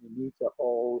 and it needs a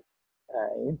whole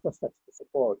infrastructure to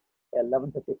support.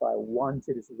 1155, once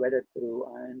it is vetted through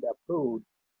and approved,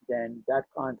 then that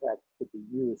contract could be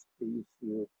used to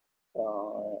issue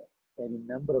any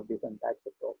number of different types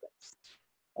of tokens.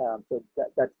 So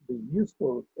that's be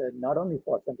useful not only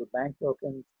for central bank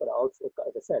tokens, but also,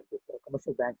 as I said, with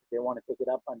commercial banks, if they want to take it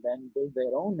up and then build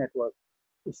their own network,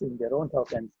 issuing their own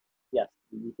tokens, yes,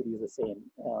 you could use the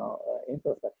same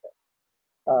infrastructure.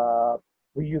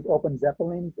 We use Open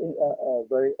Zeppelin, a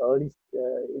very early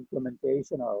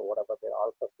implementation or whatever the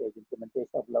alpha stage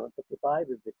implementation of 1155.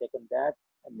 We've taken that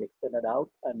and we extended out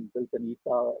and built an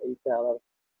 $8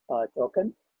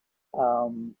 token.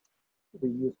 We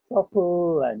use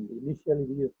Truffle, and initially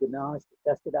we used Ganache to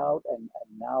test it out, and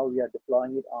now we are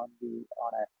deploying it on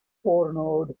a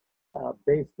 4-node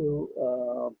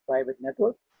Basu private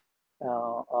network.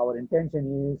 Our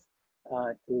intention is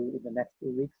to, in the next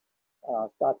 2 weeks,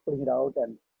 start putting it out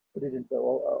and put it into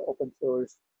open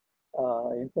source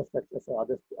infrastructure so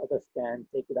others can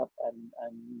take it up and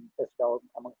test it out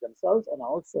amongst themselves. And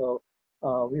also,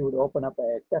 we would open up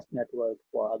a test network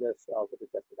for others also to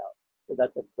test it out. So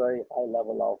that's a very high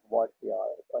level of what we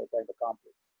are trying to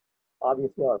accomplish.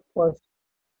 Obviously, our first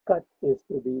cut is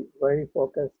to be very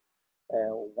focused,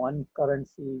 one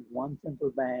currency, one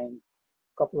central bank,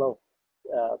 couple of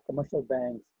commercial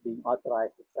banks being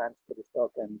authorized to transfer this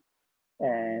token.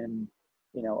 And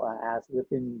as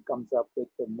Within comes up with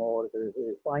the more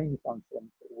refined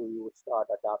functions, we would start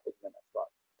adopting them as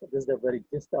well. So this is the very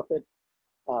gist of it.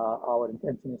 Our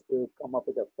intention is to come up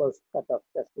with the first cut of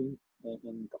testing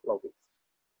in a couple of weeks.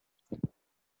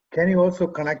 Can you also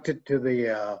connect it to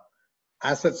the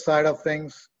asset side of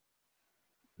things,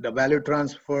 the value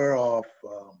transfer of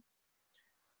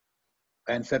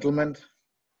and settlement?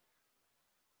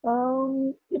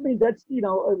 I mean, that's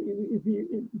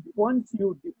once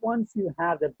you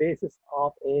have the basis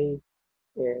of a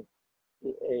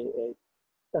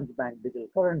central bank digital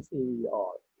currency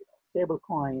or stable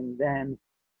coin, then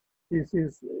this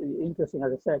is interesting.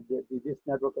 As I said, this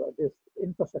network, this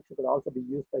infrastructure could also be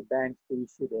used by banks to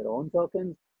issue their own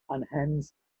tokens, and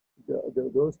hence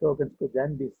those tokens could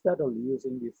then be settled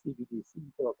using the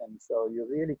CBDC tokens. So you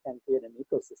really can create an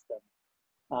ecosystem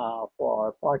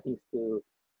for parties to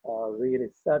really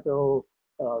settle,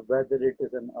 whether it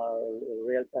is a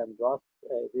real-time gross,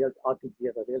 real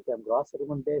RTGS, a real-time gross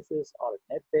settlement basis or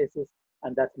a net basis.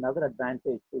 And that's another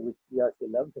advantage to which ERC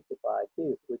 1155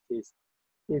 gives, which is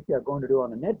if you're going to do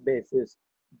on a net basis,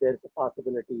 there's a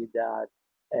possibility that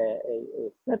a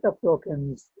set of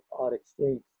tokens are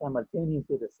exchanged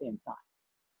simultaneously at the same time,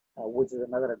 which is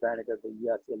another advantage of the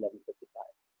ERC 1155.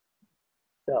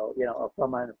 So,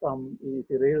 from if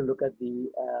you really look at the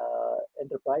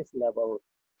enterprise level,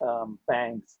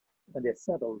 banks, when they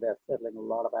settle, they're settling a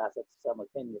lot of assets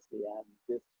simultaneously, and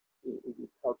this it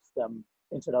helps them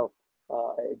instead of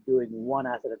doing one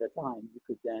asset at a time. You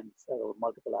could then settle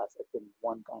multiple assets in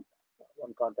one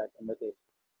contract invitation.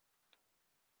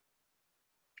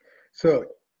 So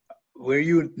were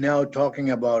you now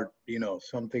talking about,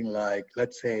 something like,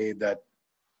 let's say that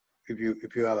if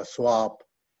you have a swap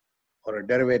or a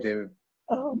derivative?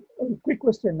 A quick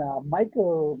question. Mike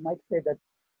said that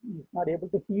he's not able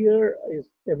to hear. Is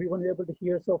everyone able to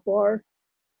hear so far?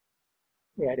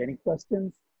 You had any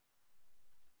questions?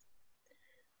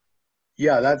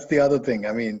 Yeah, that's the other thing.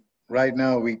 I mean, right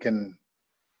now we can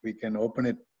open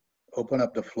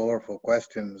up the floor for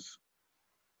questions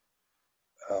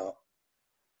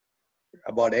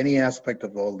about any aspect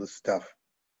of all this stuff.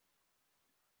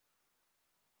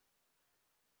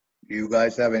 Do you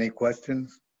guys have any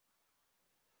questions?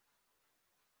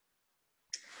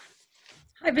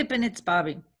 Hi, Vipin, it's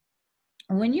Bobby.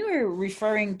 When you were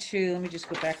referring to, let me just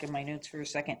go back in my notes for a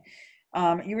second.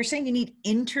 You were saying you need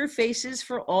interfaces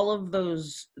for all of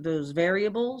those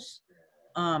variables.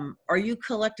 Are you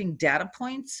collecting data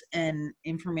points and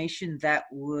information that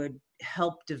would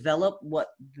help develop what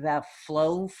that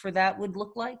flow for that would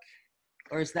look like?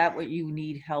 Or is that what you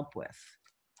need help with?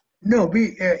 No,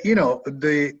 the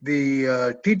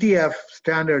TTF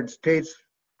standard states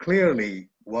clearly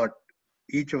what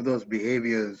each of those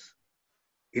behaviors,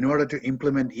 in order to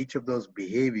implement each of those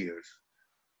behaviors,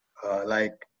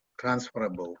 like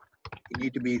transferable, you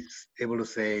need to be able to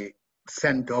say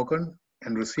send token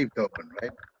and receive token,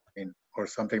 right? Or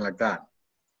something like that.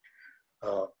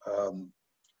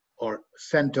 Or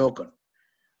send token.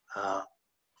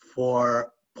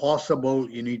 For possible,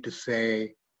 you need to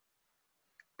say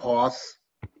pause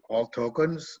all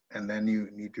tokens, and then you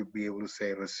need to be able to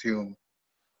say resume.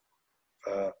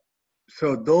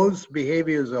 So those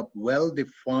behaviors are well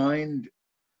defined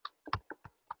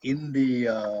in the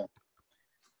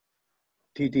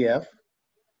TTF.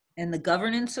 And the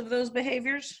governance of those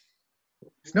behaviors?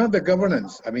 It's not the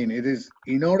governance. I mean, it is,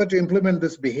 in order to implement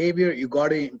this behavior, you got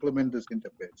to implement this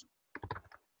interface.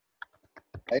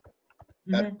 Right?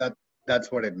 Mm-hmm.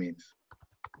 That's what it means.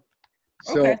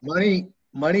 So Okay.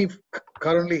 Money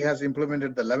currently has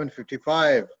implemented the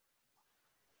 1155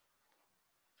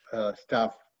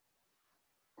 stuff,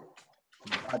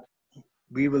 but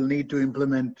we will need to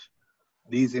implement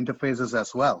these interfaces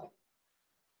as well.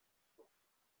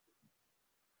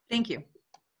 Thank you.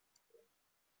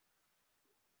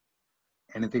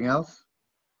 Anything else?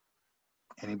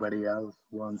 Anybody else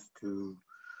wants to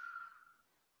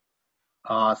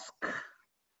ask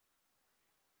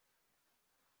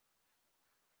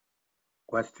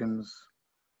questions?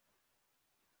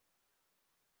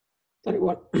 Sorry,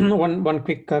 one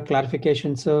quick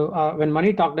clarification. So when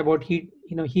Mani talked about he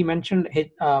mentioned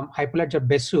Hyperledger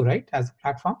Besu, right, as a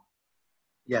platform.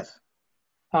 Yes.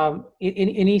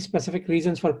 Any specific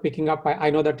reasons for picking up? I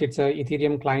know that it's a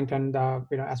Ethereum client, and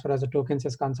as far as the tokens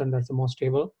is concerned, that's the most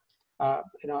stable. Are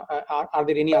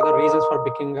there any other reasons for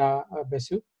picking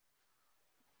Besu?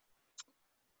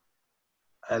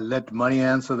 I'll let Mani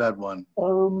answer that one.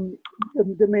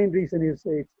 The main reason is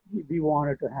we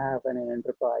wanted to have an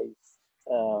enterprise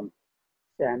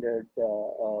standard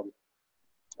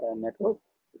network.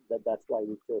 That's why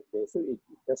we chose this. It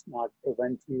does not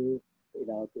prevent you,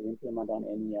 to implement on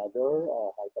any other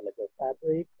Hyperledger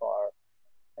Fabric or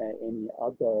any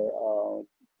other,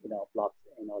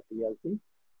 blockchain or DLT.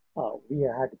 We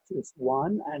had to choose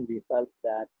one, and we felt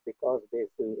that because this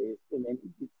is,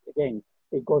 again,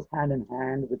 it goes hand in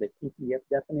hand with the TTF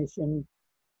definition.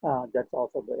 That's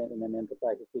also in an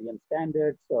enterprise Ethereum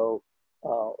standard. So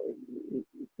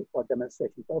for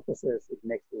demonstration purposes, it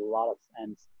makes a lot of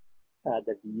sense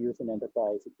that we use an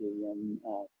enterprise Ethereum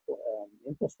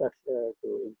infrastructure to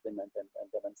implement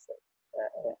and demonstrate.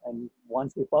 And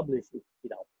once we publish it,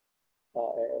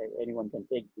 anyone can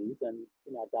take these and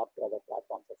adopt to other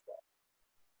platforms as well.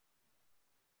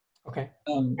 Okay.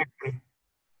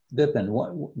 Vipin,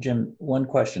 Jim, one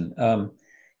question.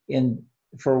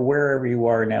 For wherever you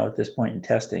are now at this point in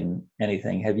testing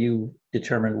anything, have you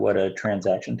determined what a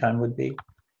transaction time would be?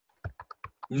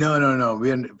 No.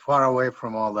 We're far away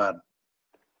from all that.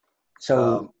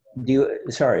 So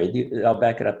I'll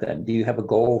back it up then. Do you have a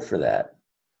goal for that,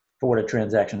 for what a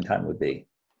transaction time would be?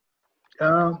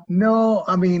 No,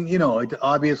 I mean, it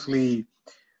obviously,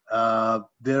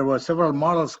 there were several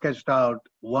models sketched out.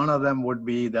 One of them would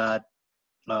be that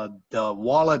the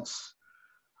wallets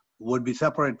would be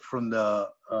separate from the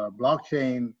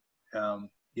blockchain.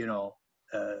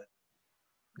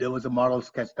 there was a model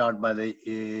sketched out by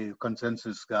the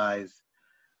consensus guys,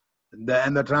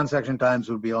 and the transaction times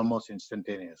would be almost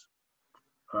instantaneous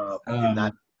in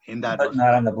that but respect.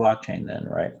 not on the blockchain then,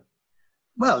 right?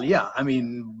 Well, yeah, I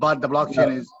mean, but the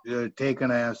blockchain is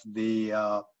taken as the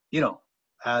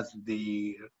as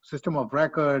the system of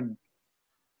record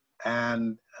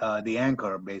and the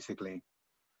anchor, basically.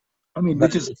 I mean,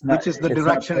 But which is the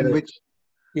direction in which.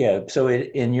 Yeah, so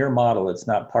in your model, it's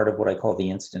not part of what I call the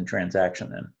instant transaction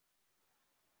then.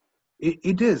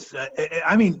 It is.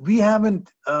 I mean, we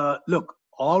haven't, look,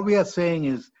 all we are saying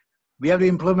is we have to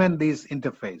implement these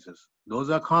interfaces. Those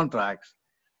are contracts.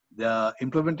 The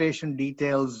implementation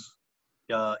details,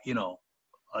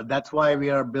 that's why we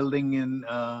are building in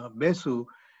Besu.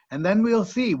 And then we'll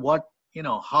see what,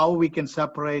 how we can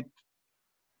separate.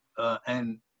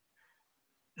 And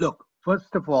look,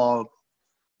 first of all,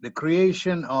 the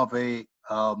creation of a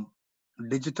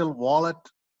digital wallet,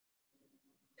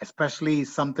 especially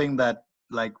something that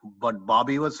like what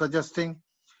Bobby was suggesting,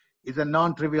 is a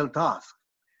non-trivial task.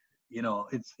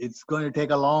 It's going to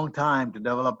take a long time to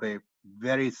develop a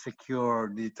very secure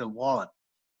digital wallet.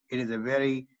 It is a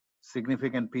very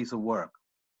significant piece of work.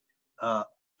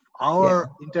 Our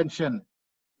intention,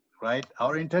 right?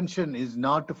 Our intention is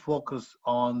not to focus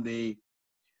on the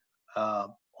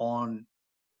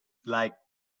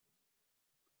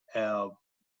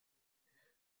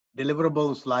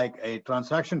deliverables like a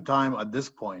transaction time at this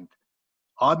point.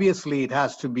 Obviously, it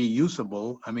has to be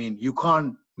usable. I mean, you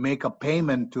can't make a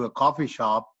payment to a coffee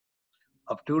shop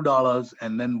of $2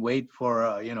 and then wait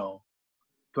for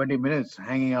 20 minutes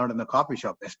hanging out in the coffee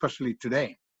shop, especially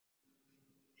today.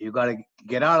 You got to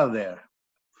get out of there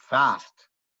fast.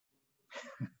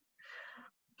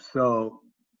 So,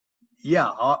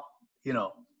 yeah,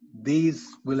 these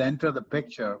will enter the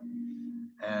picture,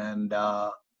 and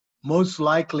most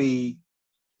likely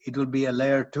it will be a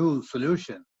layer 2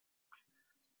 solution.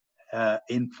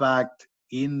 In fact,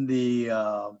 in the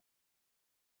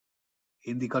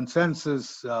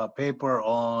consensus paper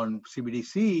on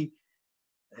CBDC,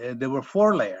 there were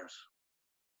 4 layers.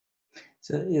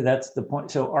 So yeah, that's the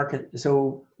point.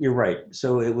 So you're right.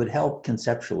 So it would help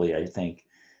conceptually, I think,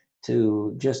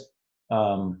 to just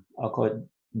I'll call it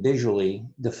visually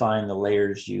define the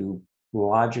layers you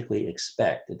logically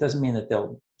expect. It doesn't mean that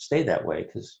they'll stay that way,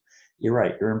 because you're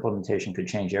right, your implementation could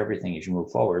change everything as you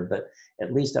move forward, but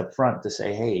at least up front to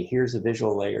say, hey, here's the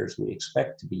visual layers we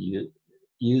expect to be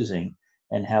using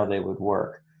and how they would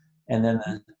work. And then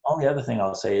the only other thing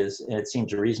I'll say is, and it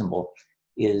seems reasonable,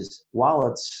 is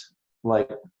wallets, like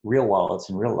real wallets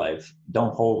in real life,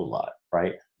 don't hold a lot,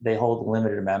 right? They hold a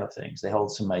limited amount of things. They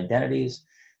hold some identities.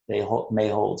 They may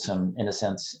hold some, in a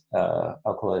sense,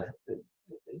 I'll call it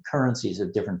currencies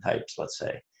of different types, let's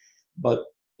say. But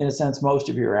in a sense, most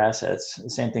of your assets, the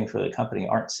same thing for the company,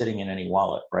 aren't sitting in any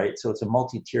wallet, right? So it's a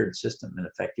multi-tiered system, in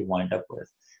effect, you wind up with,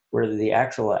 where the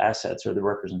actual assets or the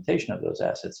representation of those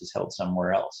assets is held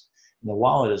somewhere else. And the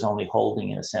wallet is only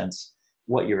holding, in a sense,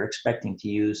 what you're expecting to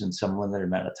use in some limited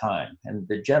amount of time. And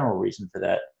the general reason for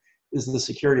that is the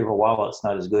security of a wallet is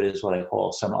not as good as what I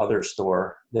call some other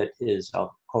store that is,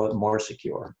 I'll call it more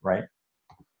secure, right?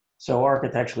 So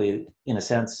architecturally, in a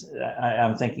sense,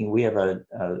 I'm thinking we have an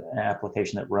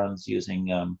application that runs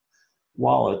using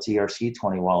wallets,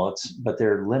 ERC20 wallets, but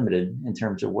they're limited in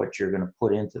terms of what you're going to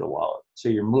put into the wallet. So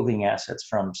you're moving assets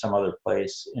from some other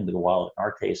place into the wallet. In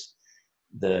our case,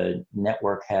 the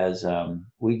network has,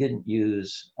 we didn't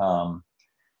use Ethereum.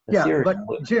 Yeah,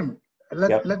 but Jim,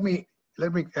 let me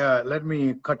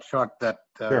cut short that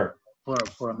Sure.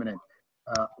 for a minute.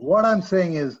 What I'm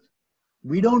saying is,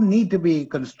 we don't need to be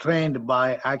constrained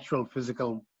by actual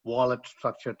physical wallet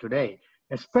structure today,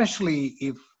 especially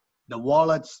if the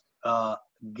wallets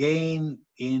gain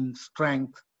in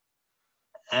strength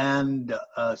and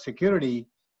security.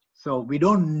 So we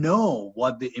don't know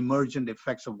what the emergent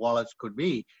effects of wallets could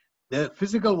be. The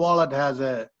physical wallet has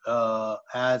a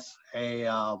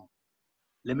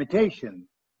limitation.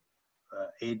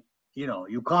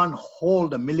 You can't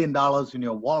hold $1 million in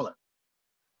your wallet,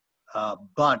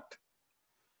 but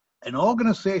an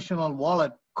organizational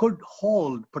wallet could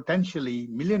hold potentially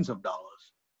millions of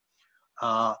dollars,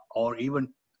 or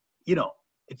even,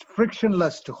 it's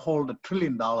frictionless to hold $1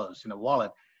 trillion in a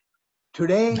wallet.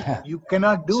 Today, you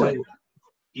cannot do it.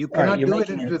 You cannot do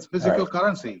it with physical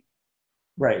currency.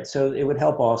 Right. So it would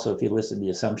help also if you listed the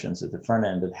assumptions at the front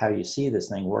end of how you see this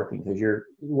thing working, because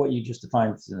what you just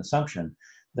defined is an assumption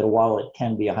that a wallet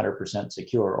can be 100%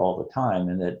 secure all the time,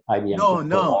 and that IBM.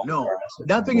 No.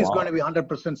 Nothing is going to be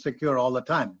 100% secure all the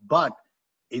time. But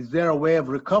is there a way of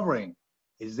recovering?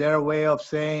 Is there a way of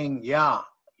saying, yeah,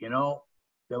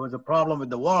 there was a problem with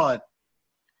the wallet,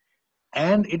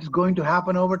 And it's going to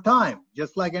happen over time,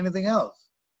 just like anything else.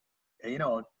 You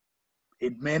know,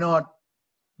 it may not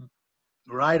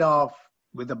right off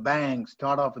with a bang,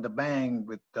 start off with a bang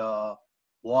with the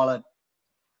wallet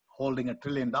holding $1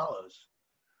 trillion.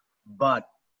 But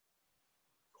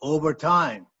over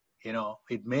time, you know,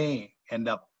 it may end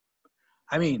up,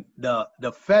 I mean,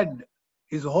 the Fed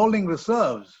is holding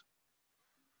reserves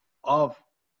of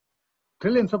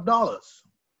trillions of dollars,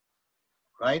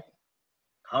 right?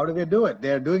 How do they do it?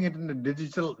 They're doing it in a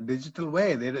digital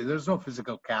way. There's no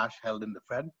physical cash held in the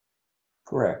Fed.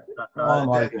 Correct. All I'm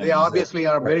arguing They is that- obviously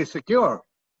are right. very secure.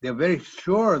 They're very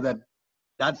sure that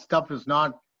that stuff is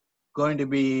not going to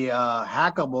be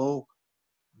hackable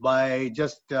by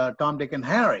just Tom, Dick, and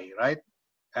Harry, right?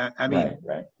 I mean,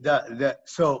 right.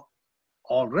 So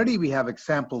already we have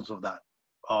examples of that,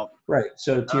 of Right.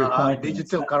 So to your point,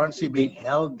 digital currency being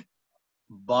held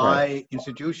by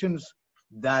institutions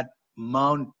that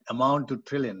amount to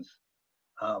trillions.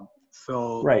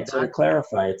 Right. So to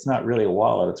clarify, it's not really a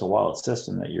wallet; it's a wallet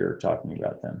system that you're talking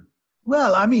about. Then.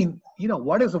 Well, I mean, you know,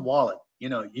 what is a wallet? You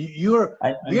know,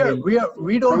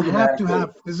 we don't have to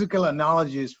have physical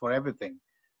analogies for everything,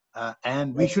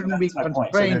 and we shouldn't be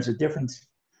constrained. So there's a difference.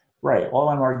 Right. All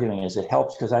I'm arguing is it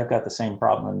helps, because I've got the same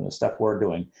problem in the stuff we're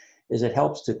doing, is it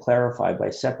helps to clarify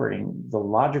by separating the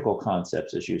logical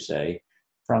concepts, as you say,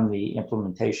 from the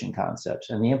implementation concepts.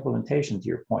 And the implementation, to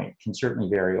your point, can certainly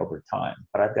vary over time,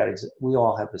 but we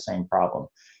all have the same problem.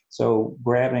 So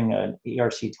grabbing an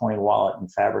ERC20 wallet in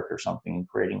Fabric or something and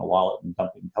creating a wallet and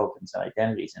dumping tokens and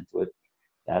identities into it,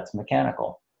 that's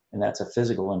mechanical, and that's a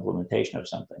physical implementation of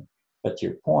something. But to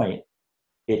your point,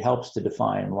 it helps to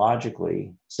define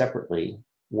logically, separately,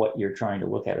 what you're trying to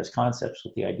look at as concepts,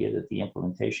 with the idea that the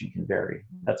implementation can vary.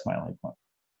 That's my only point.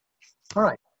 All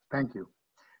right, thank you.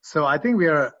 So I think we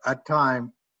are at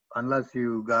time, unless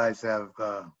you guys have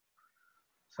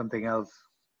something else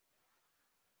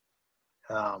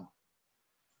to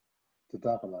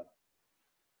talk about.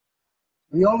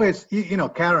 We always, you know,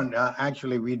 Karen,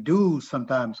 actually, we do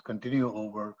sometimes continue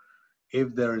over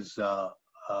if there's,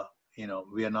 you know,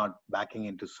 we are not backing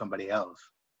into somebody else.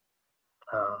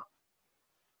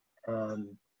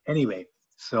 And anyway,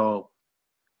 so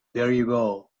there you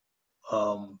go.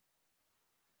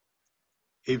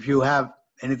 If you have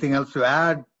anything else to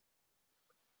add,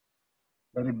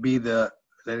 let it be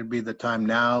the time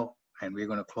now, and we're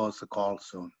going to close the call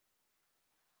soon.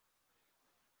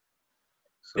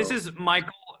 So, this is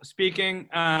Michael speaking.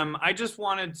 I just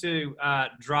wanted to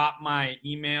drop my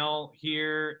email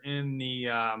here in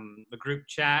the group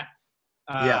chat.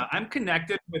 yeah. I'm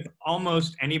connected with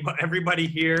almost everybody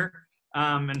here,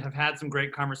 and have had some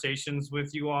great conversations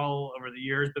with you all over the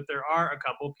years, but there are a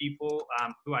couple people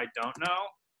who I don't know.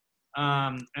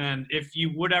 And if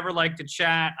you would ever like to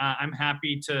chat, I'm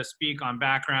happy to speak on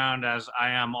background, as I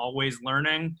am always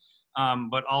learning.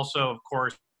 But also, of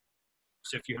course,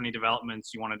 if you have any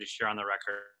developments you wanted to share on the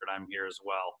record, I'm here as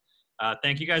well.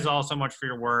 Thank you guys all so much for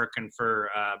your work and for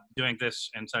doing this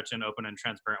in such an open and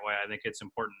transparent way. I think it's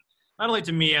important, not only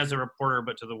to me as a reporter,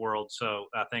 but to the world. So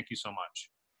thank you so much.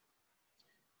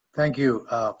 Thank you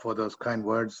for those kind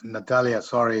words. Natalia,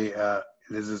 sorry,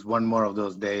 this is one more of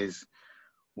those days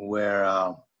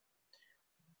where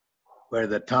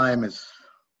the time is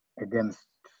against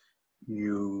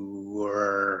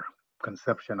your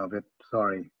conception of it.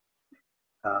 Sorry.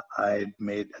 I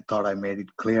thought I made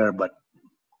it clear, but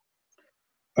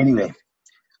anyway,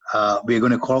 we're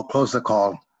going to close the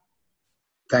call.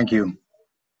 Thank you.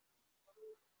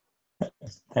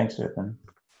 Thanks, Vipin.